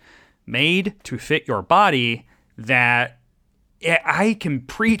suit made to fit your body that I can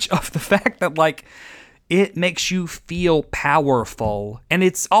preach of the fact that like, it makes you feel powerful. And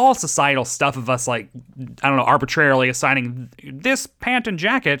it's all societal stuff of us, like, I don't know, arbitrarily assigning this pant and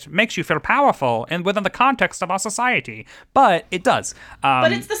jacket makes you feel powerful and within the context of our society. But it does.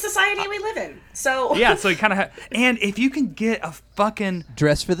 But it's the society we live in. So yeah, so you kind of and if you can get a fucking...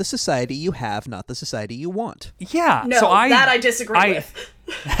 Dress for the society you have, not the society you want. Yeah. No, that I disagree with.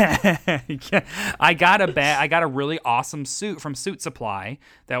 Yeah, I got a really awesome suit from Suit Supply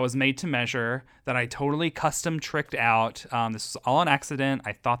that was made to measure, that I totally custom tricked out. This was all an accident.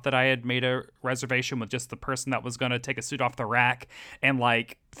 I thought that I had made a reservation with just the person that was going to take a suit off the rack and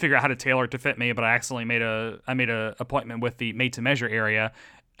like figure out how to tailor it to fit me, but I accidentally made a appointment with the made to measure area,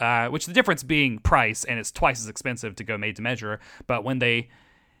 which the difference being price, and it's twice as expensive to go made to measure. But they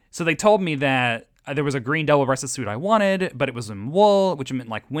told me that there was a green double-breasted suit I wanted, but it was in wool, which meant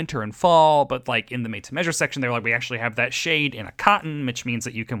like winter and fall. But like in the made-to-measure section, they were like, we actually have that shade in a cotton, which means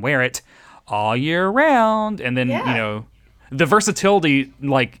that you can wear it all year round. And then, the versatility,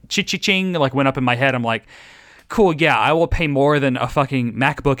 like, ching, like went up in my head. I'm like, cool, yeah, I will pay more than a fucking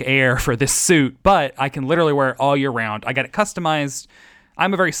MacBook Air for this suit, but I can literally wear it all year round. I got it customized.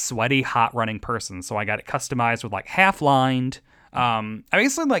 I'm a very sweaty, hot running person, so I got it customized with like half lined. I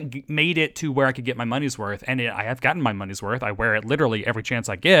basically like made it to where I could get my money's worth, and I have gotten my money's worth. I wear it literally every chance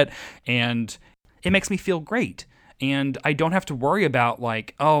I get, and it makes me feel great. And I don't have to worry about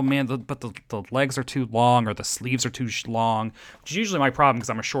like, oh man, the legs are too long or the sleeves are too long, which is usually my problem because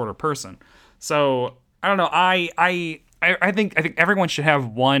I'm a shorter person. So I don't know. I think everyone should have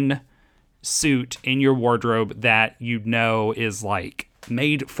one suit in your wardrobe that you know is like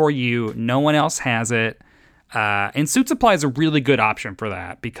made for you. No one else has it. And Suit Supply is a really good option for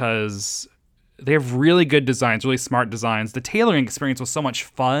that because they have really good designs, really smart designs. The tailoring experience was so much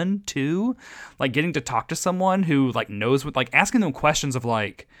fun too. Like getting to talk to someone who like knows what, like asking them questions of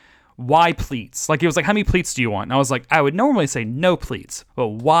like, why pleats? Like it was like, how many pleats do you want? And I was like, I would normally say no pleats, but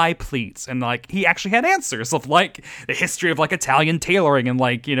why pleats? And like he actually had answers of like the history of like Italian tailoring and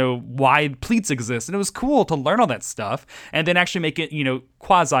like, you know, why pleats exist. And it was cool to learn all that stuff and then actually make it, you know,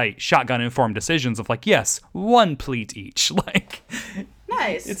 quasi shotgun informed decisions of like, yes, one pleat each. Like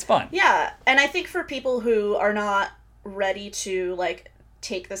nice. It's fun. Yeah. And I think for people who are not ready to like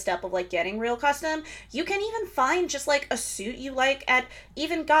take the step of like getting real custom, you can even find just like a suit you like at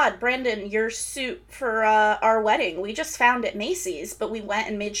even Brandon, your suit for our wedding, we just found at Macy's, but we went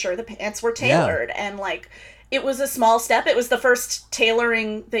and made sure the pants were tailored. And like it was a small step. It was the first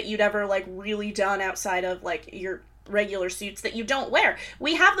tailoring that you'd ever like really done outside of like your regular suits that you don't wear.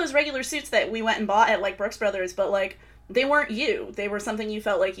 We have those regular suits that we went and bought at like Brooks Brothers, but like they weren't you. They were something you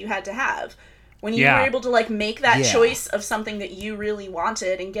felt like you had to have. When you were able to like make that choice of something that you really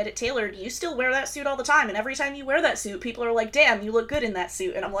wanted and get it tailored, you still wear that suit all the time. And every time you wear that suit, people are like, damn, you look good in that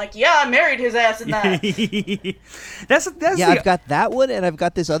suit. And I'm like, yeah, I married his ass in that. I've got that one, and I've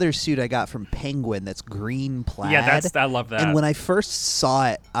got this other suit I got from Penguin that's green plaid. Yeah, I love that. And when I first saw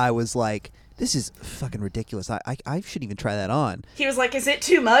it, I was like, this is fucking ridiculous. I should even try that on. He was like, is it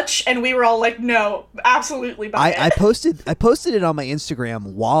too much? And we were all like, no, absolutely buy it. I posted it on my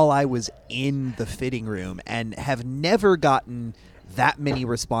Instagram while I was in the fitting room and have never gotten that many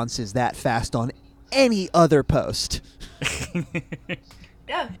responses that fast on any other post.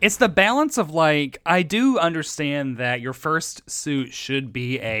 Yeah. It's the balance of like, I do understand that your first suit should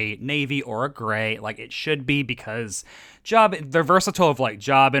be a navy or a gray. Like it should be because they're versatile of like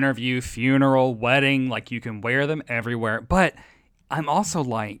job interview, funeral, wedding, like you can wear them everywhere. But I'm also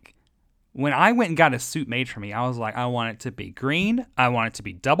like, when I went and got a suit made for me, I was like, I want it to be green. I want it to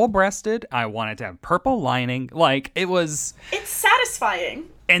be double-breasted. I want it to have purple lining. Like it's satisfying.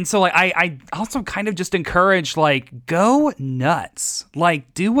 And so like I also kind of just encourage like go nuts.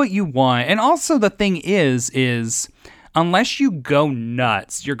 Like do what you want. And also the thing is unless you go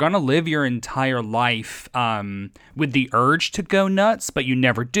nuts, you're going to live your entire life with the urge to go nuts, but you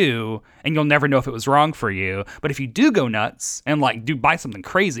never do, and you'll never know if it was wrong for you. But if you do go nuts and like do buy something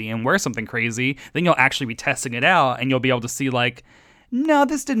crazy and wear something crazy, then you'll actually be testing it out and you'll be able to see like, no,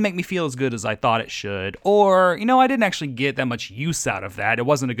 this didn't make me feel as good as I thought it should. Or, you know, I didn't actually get that much use out of that. It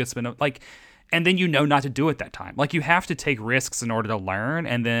wasn't a good spin. Like, and then you know not to do it that time. Like, you have to take risks in order to learn.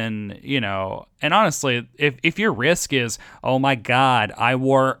 And then, you know, and honestly, if your risk is, oh my God, I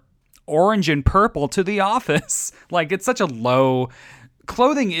wore orange and purple to the office. Like, it's such a low...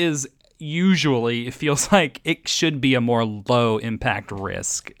 Clothing is usually, it feels like it should be a more low impact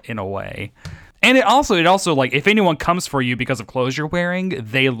risk in a way. And it also like, if anyone comes for you because of clothes you're wearing,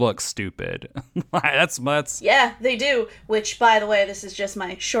 they look stupid. that's Yeah, they do. Which, by the way, this is just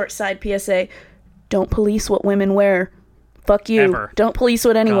my short side PSA. Don't police what women wear. Fuck you. Ever. Don't police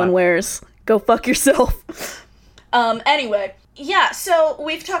what anyone wears. Go fuck yourself. Anyway, yeah, so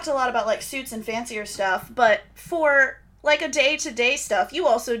we've talked a lot about, like, suits and fancier stuff, but for... like a day-to-day stuff, you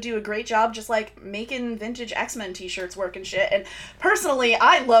also do a great job just like making vintage X-Men t-shirts work and shit. And personally,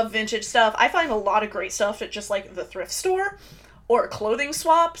 I love vintage stuff. I find a lot of great stuff at just like the thrift store or clothing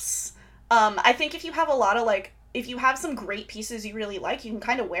swaps. I think if you have a lot of like, if you have some great pieces you really like, you can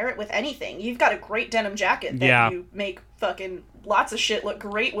kind of wear it with anything. You've got a great denim jacket that you make fucking lots of shit look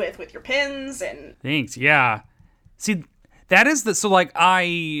great with your pins and... Thanks, yeah. See, that is so like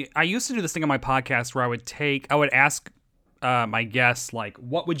I used to do this thing on my podcast where I would ask my guests, like,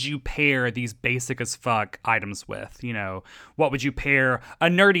 what would you pair these basic as fuck items with? You know, what would you pair a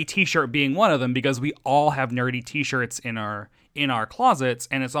nerdy t-shirt being one of them, because we all have nerdy t-shirts in our closets,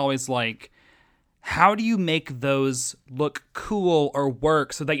 and it's always like, how do you make those look cool or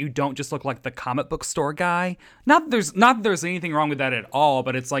work so that you don't just look like the comic book store guy? Not that there's anything wrong with that at all,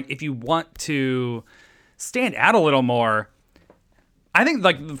 but it's like, if you want to stand out a little more, I think,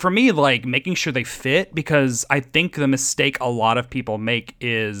 like, for me, like, making sure they fit, because I think the mistake a lot of people make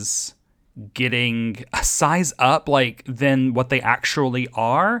is getting a size up, like, than what they actually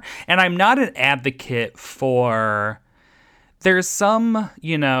are. And I'm not an advocate for, there's some,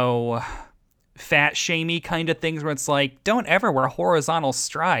 you know, fat shamey kind of things where it's like, don't ever wear horizontal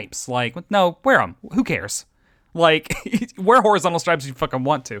stripes. Like, no, wear them. Who cares? Like, wear horizontal stripes if you fucking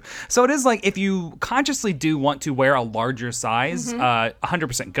want to. So it is like, if you consciously do want to wear a larger size,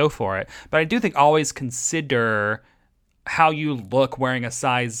 100% go for it. But I do think always consider how you look wearing a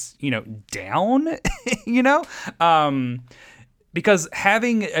size, you know, down, you know? Because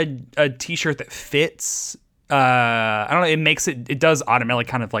having a t-shirt that fits, I don't know, it does automatically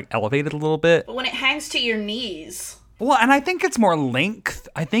kind of like elevate it a little bit. But when it hangs to your knees... Well, and I think it's more length.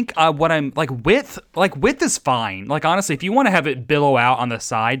 I think what I'm like width is fine. Like, honestly, if you want to have it billow out on the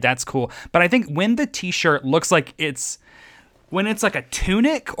side, that's cool. But I think when the t-shirt looks like when it's like a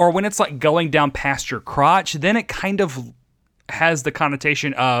tunic, or when it's like going down past your crotch, then it kind of has the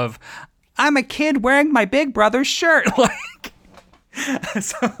connotation of, I'm a kid wearing my big brother's shirt. Like,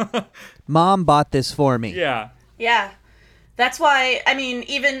 so, Mom bought this for me. yeah. Yeah. That's why, I mean,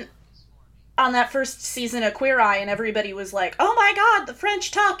 even on that first season of Queer Eye, and everybody was like, oh my god, the French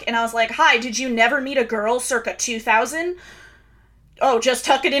tuck. And I was like, hi, did you never meet a girl circa 2000? Oh, just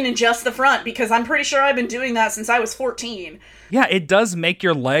tuck it in just the front, because I'm pretty sure I've been doing that since I was 14. Yeah, it does make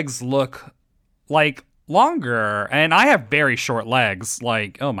your legs look like longer, and I have very short legs.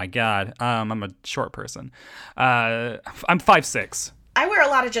 Like, oh my god, I'm a short person. I'm 5'6". I wear a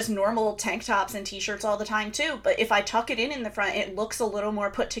lot of just normal tank tops and t-shirts all the time too, but if I tuck it in the front, it looks a little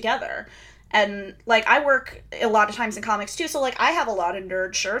more put together. And, like, I work a lot of times in comics, too, so, like, I have a lot of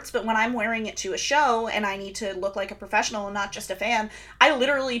nerd shirts, but when I'm wearing it to a show and I need to look like a professional and not just a fan, I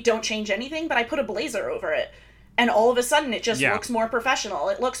literally don't change anything, but I put a blazer over it. And all of a sudden, it just looks more professional.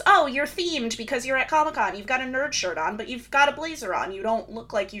 It looks, oh, you're themed because you're at Comic-Con. You've got a nerd shirt on, but you've got a blazer on. You don't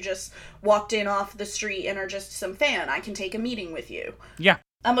look like you just walked in off the street and are just some fan. I can take a meeting with you. Yeah.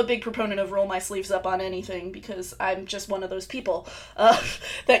 I'm a big proponent of roll my sleeves up on anything, because I'm just one of those people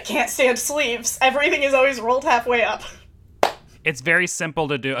that can't stand sleeves. Everything is always rolled halfway up. It's very simple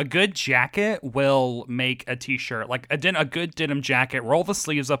to do. A good jacket will make a t-shirt. Like a good denim jacket, roll the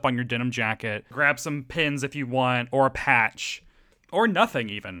sleeves up on your denim jacket, grab some pins if you want, or a patch, or nothing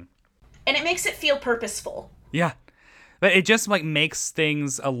even. And it makes it feel purposeful. Yeah. But it just like makes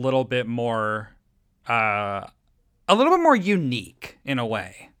things a little bit more unique in a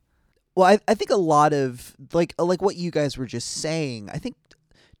way. Well, I think a lot of like what you guys were just saying, I think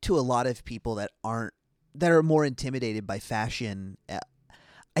to a lot of people that are more intimidated by fashion,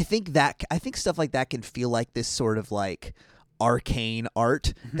 I think stuff like that can feel like this sort of like arcane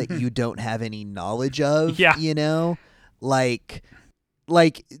art that you don't have any knowledge of. Yeah. You know? Like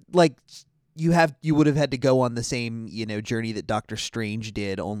you would have had to go on the same, you know, journey that Doctor Strange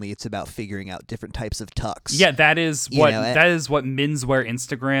did, only it's about figuring out different types of tucks. Yeah, that is what menswear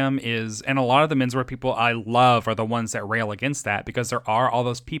Instagram is, and a lot of the menswear people I love are the ones that rail against that, because there are all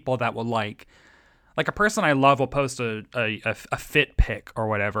those people that will like a person I love will post a fit pic or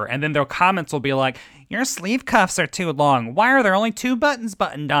whatever, and then their comments will be like, your sleeve cuffs are too long. Why are there only 2 buttons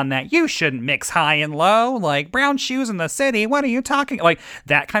buttoned on that? You shouldn't mix high and low. Like, brown shoes in the city. What are you talking? Like,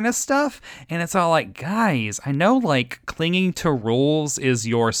 that kind of stuff. And it's all like, guys, I know, like, clinging to rules is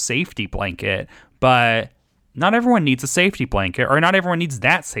your safety blanket, but not everyone needs a safety blanket, or not everyone needs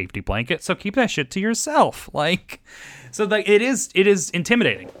that safety blanket, so keep that shit to yourself. Like, so like it is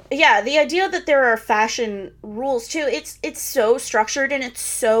intimidating. Yeah, the idea that there are fashion rules too, it's so structured and it's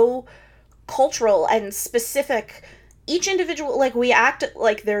so cultural and specific. Each individual, like, we act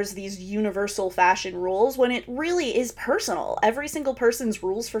like there's these universal fashion rules when it really is personal. Every single person's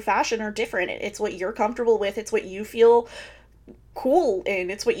rules for fashion are different. It's what you're comfortable with. It's what you feel cool in.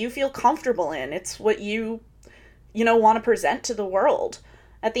 It's what you feel comfortable in. It's what you want to present to the world.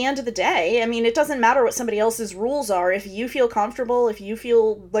 At the end of the day, I mean, it doesn't matter what somebody else's rules are. If you feel comfortable, if you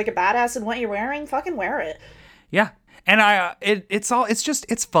feel like a badass in what you're wearing, fucking wear it. Yeah. And it's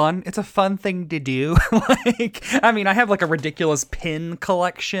fun. It's a fun thing to do. Like, I mean, I have like a ridiculous pin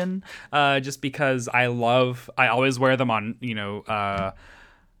collection, just because I always wear them on, I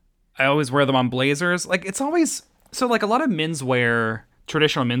always wear them on blazers. Like, it's always, so like a lot of menswear,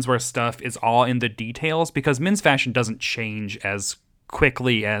 traditional menswear stuff is all in the details, because men's fashion doesn't change as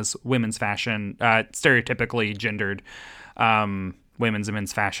quickly as women's fashion, stereotypically gendered women's and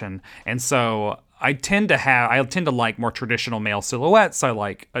men's fashion. And so I tend to like more traditional male silhouettes. I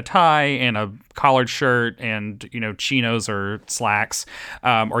like a tie and a collared shirt and, chinos or slacks,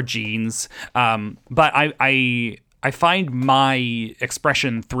 or jeans. But I find my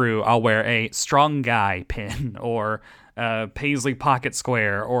expression through, I'll wear a strong guy pin or a Paisley pocket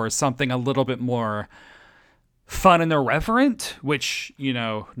square or something a little bit more fun and irreverent, which,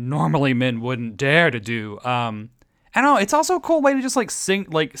 normally men wouldn't dare to do. I don't know. It's also a cool way to just sing,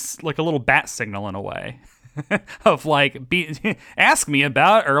 like a little bat signal in a way of ask me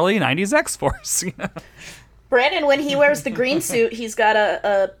about early 90s X-Force. Brandon, when he wears the green suit, he's got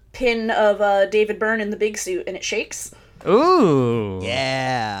a pin of David Byrne in the big suit, and it shakes. Ooh.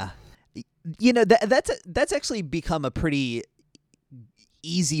 Yeah. That's actually become a pretty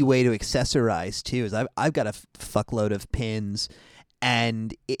easy way to accessorize too. Is I've got a fuckload of pins,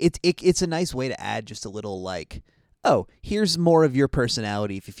 and it's a nice way to add just a little here's more of your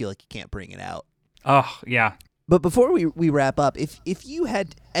personality if you feel like you can't bring it out. Oh yeah. But before we wrap up, if you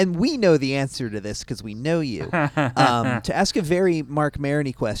had, and we know the answer to this because we know you, to ask a very Mark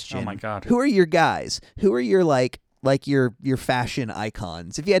Maroney question. Oh my God. Who are your guys? Who are your your fashion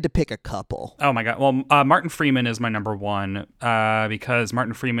icons? If you had to pick a couple. Oh my God. Well, Martin Freeman is my number one because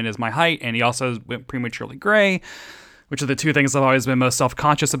Martin Freeman is my height, and he also went prematurely gray, which are the two things I've always been most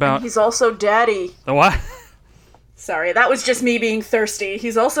self-conscious about. And he's also daddy. The what? Sorry, that was just me being thirsty.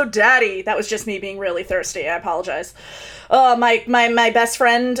 He's also daddy. That was just me being really thirsty. I apologize. My best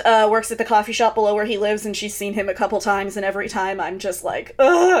friend works at the coffee shop below where he lives, and she's seen him a couple times, and every time I'm just like,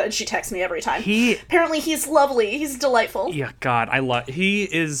 ugh, and she texts me every time. Apparently he's lovely. He's delightful. Yeah, God, he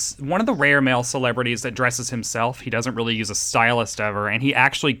is one of the rare male celebrities that dresses himself. He doesn't really use a stylist ever, and he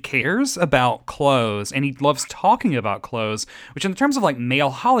actually cares about clothes, and he loves talking about clothes, which in terms of male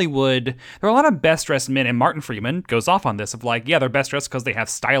Hollywood, there are a lot of best dressed men, and Martin Freeman goes off on this of they're best dressed because they have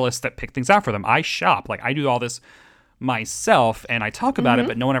stylists that pick things out for them. I shop. I do all this myself, and I talk about it,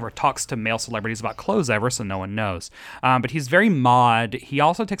 but no one ever talks to male celebrities about clothes ever, so no one knows. But he's very mod. He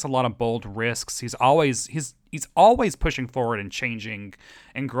also takes a lot of bold risks. He's always pushing forward and changing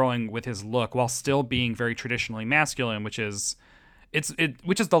and growing with his look while still being very traditionally masculine, which is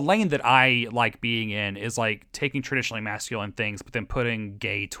the lane that I like being in, is taking traditionally masculine things but then putting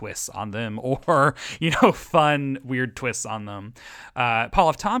gay twists on them or fun weird twists on them. Paul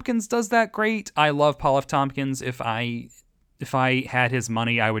F. Tompkins does that great. I love Paul F. Tompkins. If I had his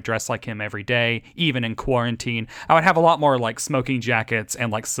money, I would dress like him every day, even in quarantine. I would have a lot more smoking jackets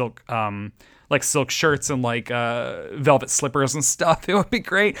and silk shirts and velvet slippers and stuff. It would be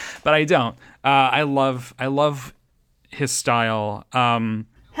great, but I don't. I love his style.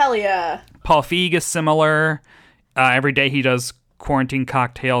 Hell yeah. Paul Feig is similar. Every day he does quarantine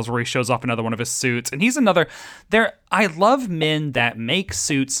cocktails where he shows off another one of his suits, and he's another. I love men that make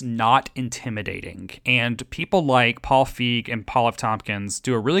suits not intimidating, and people like Paul Feig and Paul F. Tompkins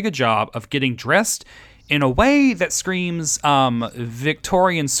do a really good job of getting dressed in a way that screams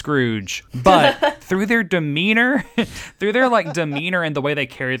Victorian Scrooge, but through their demeanor, demeanor and the way they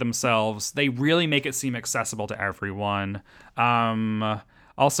carry themselves, they really make it seem accessible to everyone.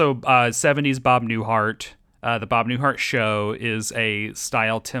 Also, 70s Bob Newhart. The Bob Newhart Show is a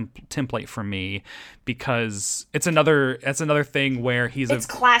style template for me because it's another thing where it's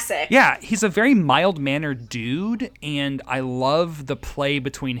classic. Yeah, he's a very mild-mannered dude, and I love the play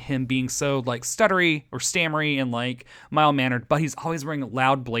between him being so stuttery or stammery and mild-mannered, but he's always wearing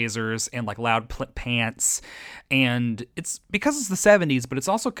loud blazers and loud pants, and it's because it's the 70s, but it's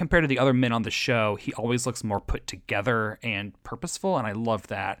also compared to the other men on the show, he always looks more put together and purposeful, and I love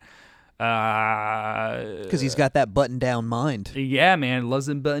that. Because he's got that button-down mind. Yeah, man, loves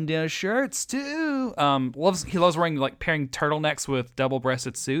them button-down shirts too. He loves wearing pairing turtlenecks with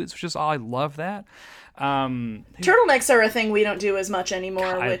double-breasted suits, which is I love that. Turtlenecks are a thing we don't do as much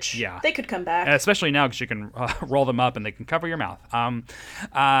anymore, they could come back, especially now because you can roll them up and they can cover your mouth.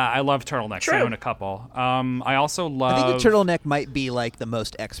 I love turtlenecks. True. I own a couple. I also love. I think the turtleneck might be the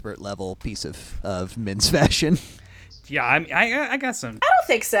most expert level piece of men's fashion. Yeah, I got some. I don't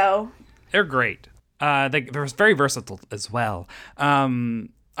think so. They're great. They're very versatile as well. I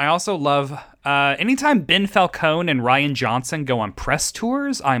also love anytime Ben Falcone and Ryan Johnson go on press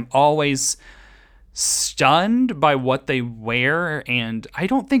tours, I'm always stunned by what they wear, and I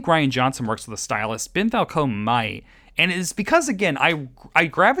don't think Ryan Johnson works with a stylist. Ben Falcone might. And it's because, again, I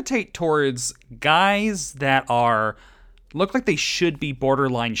gravitate towards guys that look like they should be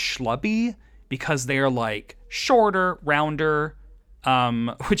borderline schlubby because they're shorter, rounder,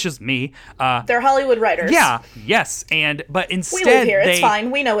 which is me. They're Hollywood writers. Yeah, yes, but instead we live here. It's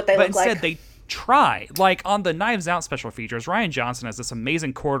fine. We know what they look like. But instead, they try. On the Knives Out special features, Ryan Johnson has this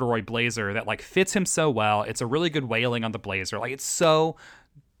amazing corduroy blazer that fits him so well. It's a really good wailing on the blazer. It's so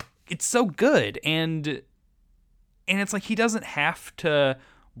good, and it's he doesn't have to.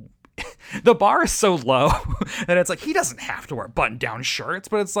 the bar is so low that it's like he doesn't have to wear button-down shirts,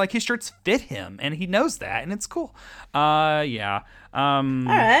 but it's like his shirts fit him, and he knows that, and it's cool. Yeah. All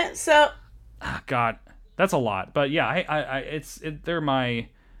right, so God, that's a lot, but yeah, they're my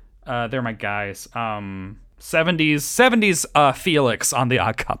guys. 70s Felix on The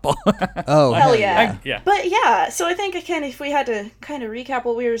Odd Couple. Oh, hell yeah. Yeah. But yeah, so I think, again, if we had to kind of recap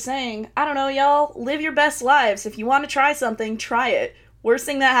what we were saying, I don't know, y'all, live your best lives. If you want to try something, try it. Worst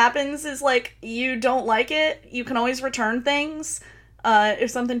thing that happens is, like, you don't like it. You can always return things.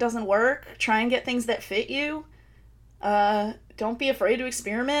 If something doesn't work, try and get things that fit you. Don't be afraid to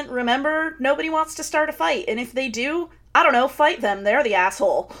experiment. Remember, nobody wants to start a fight. And if they do, I don't know, fight them. They're the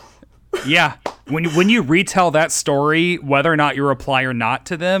asshole. Yeah, when you retell that story, whether or not you reply or not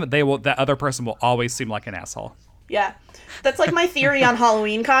to them, that other person will always seem like an asshole. Yeah. That's like my theory on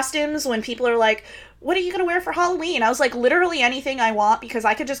Halloween costumes when people are like, what are you going to wear for Halloween? I was like, literally anything I want, because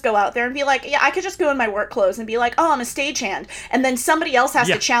I could just go out there and be like, yeah, I could just go in my work clothes and be like, oh, I'm a stagehand. And then somebody else has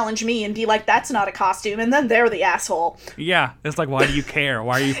to challenge me and be like, that's not a costume. And then they're the asshole. Yeah, it's like, why do you care?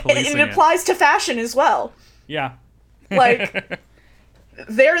 Why are you policing it applies to fashion as well. Yeah. Like,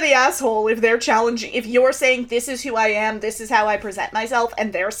 they're the asshole if they're challenging. If you're saying, this is who I am, this is how I present myself,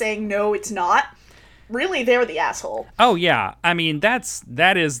 and they're saying, no, it's not, really, they're the asshole. Oh, yeah. I mean, that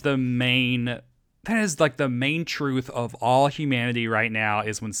is like the main truth of all humanity right now,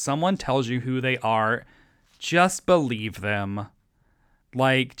 is when someone tells you who they are, just believe them.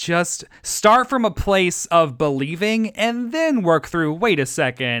 Like, just start from a place of believing and then work through, wait a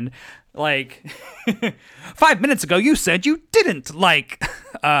second, like, 5 minutes ago you said you didn't like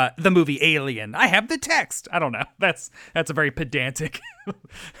the movie Alien. I have the text. I don't know. That's a very pedantic.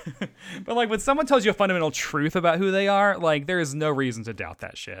 But like, when someone tells you a fundamental truth about who they are, like, there is no reason to doubt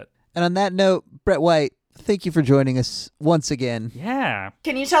that shit. And on that note, Brett White, thank you for joining us once again. Yeah.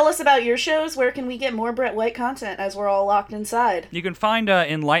 Can you tell us about your shows? Where can we get more Brett White content as we're all locked inside? You can find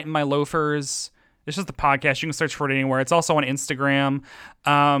Enlighten My Loafers. It's just the podcast. You can search for it anywhere. It's also on Instagram.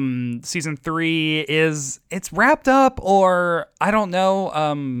 Season 3 it's wrapped up, or I don't know.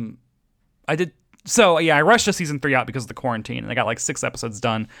 I rushed a season 3 out because of the quarantine, and I got like 6 episodes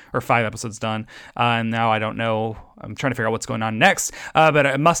done, or 5 episodes done. And now I don't know. I'm trying to figure out what's going on next. But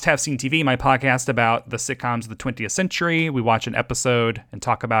I Must Have Seen TV, my podcast about the sitcoms of the 20th century. We watch an episode and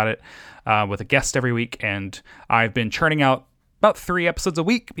talk about it with a guest every week. And I've been churning out about 3 episodes a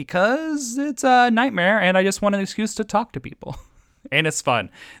week because it's a nightmare, and I just want an excuse to talk to people. And it's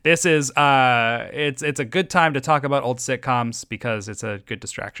fun. This is it's a good time to talk about old sitcoms because it's a good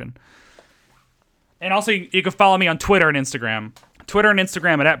distraction. And also, you can follow me on Twitter and Instagram. Twitter and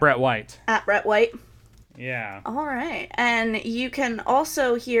Instagram at Brett White. At Brett White. Yeah. All right. And you can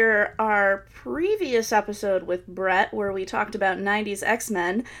also hear our previous episode with Brett where we talked about 90s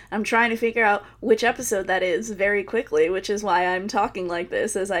X-Men. I'm trying to figure out which episode that is very quickly, which is why I'm talking like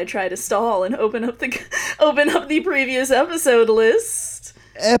this as I try to stall and open up the previous episode list.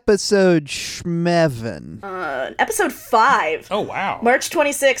 Episode Schmeven. Episode 5. Oh, wow. March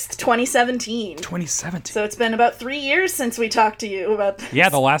 26th, 2017. 2017. So it's been about 3 years since we talked to you about this. Yeah,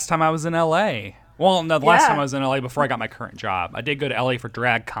 the last time I was in LA. Well, no, the last time I was in LA before I got my current job. I did go to LA for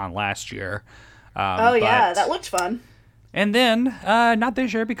DragCon last year. Yeah, that looked fun. And then, not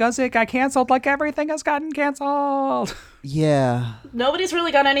this year because it got canceled like everything has gotten canceled. Yeah. Nobody's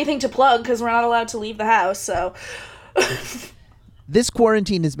really got anything to plug because we're not allowed to leave the house, so... This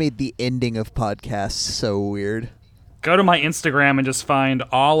quarantine has made the ending of podcasts so weird. Go to my Instagram and just find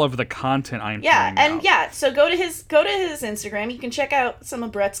all of the content I'm putting out. So go to his Instagram. You can check out some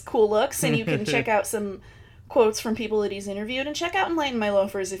of Brett's cool looks, and you can check out some quotes from people that he's interviewed, and check out Enlighten My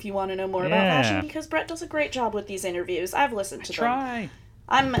Loafers if you want to know more about fashion, because Brett does a great job with these interviews. I've listened to them.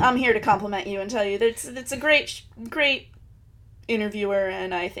 I'm here to compliment you and tell you that it's a great interviewer,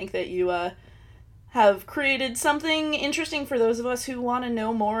 and I think that you have created something interesting for those of us who want to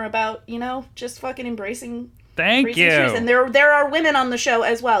know more about, just fucking embracing. Thank you. And there are women on the show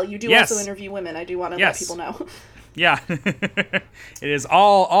as well. You do also interview women. I do want to let people know. Yeah. It is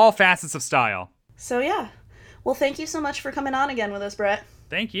all facets of style. So yeah. Well, thank you so much for coming on again with us, Brett.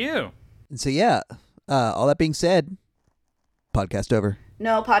 Thank you. And so all that being said, podcast over.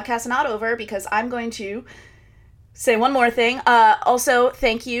 No, podcast not over, because I'm going to say one more thing. Also,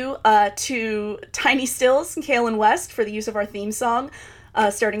 thank you to Tiny Stills and Kaylin West for the use of our theme song.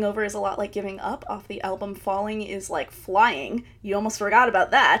 Starting over is a lot like giving up off the album Falling is like flying. You almost forgot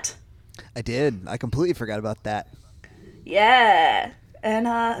about that. I did. I completely forgot about that. Yeah. And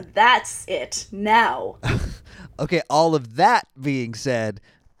that's it now. Okay, all of that being said,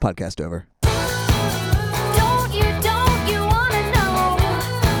 podcast over.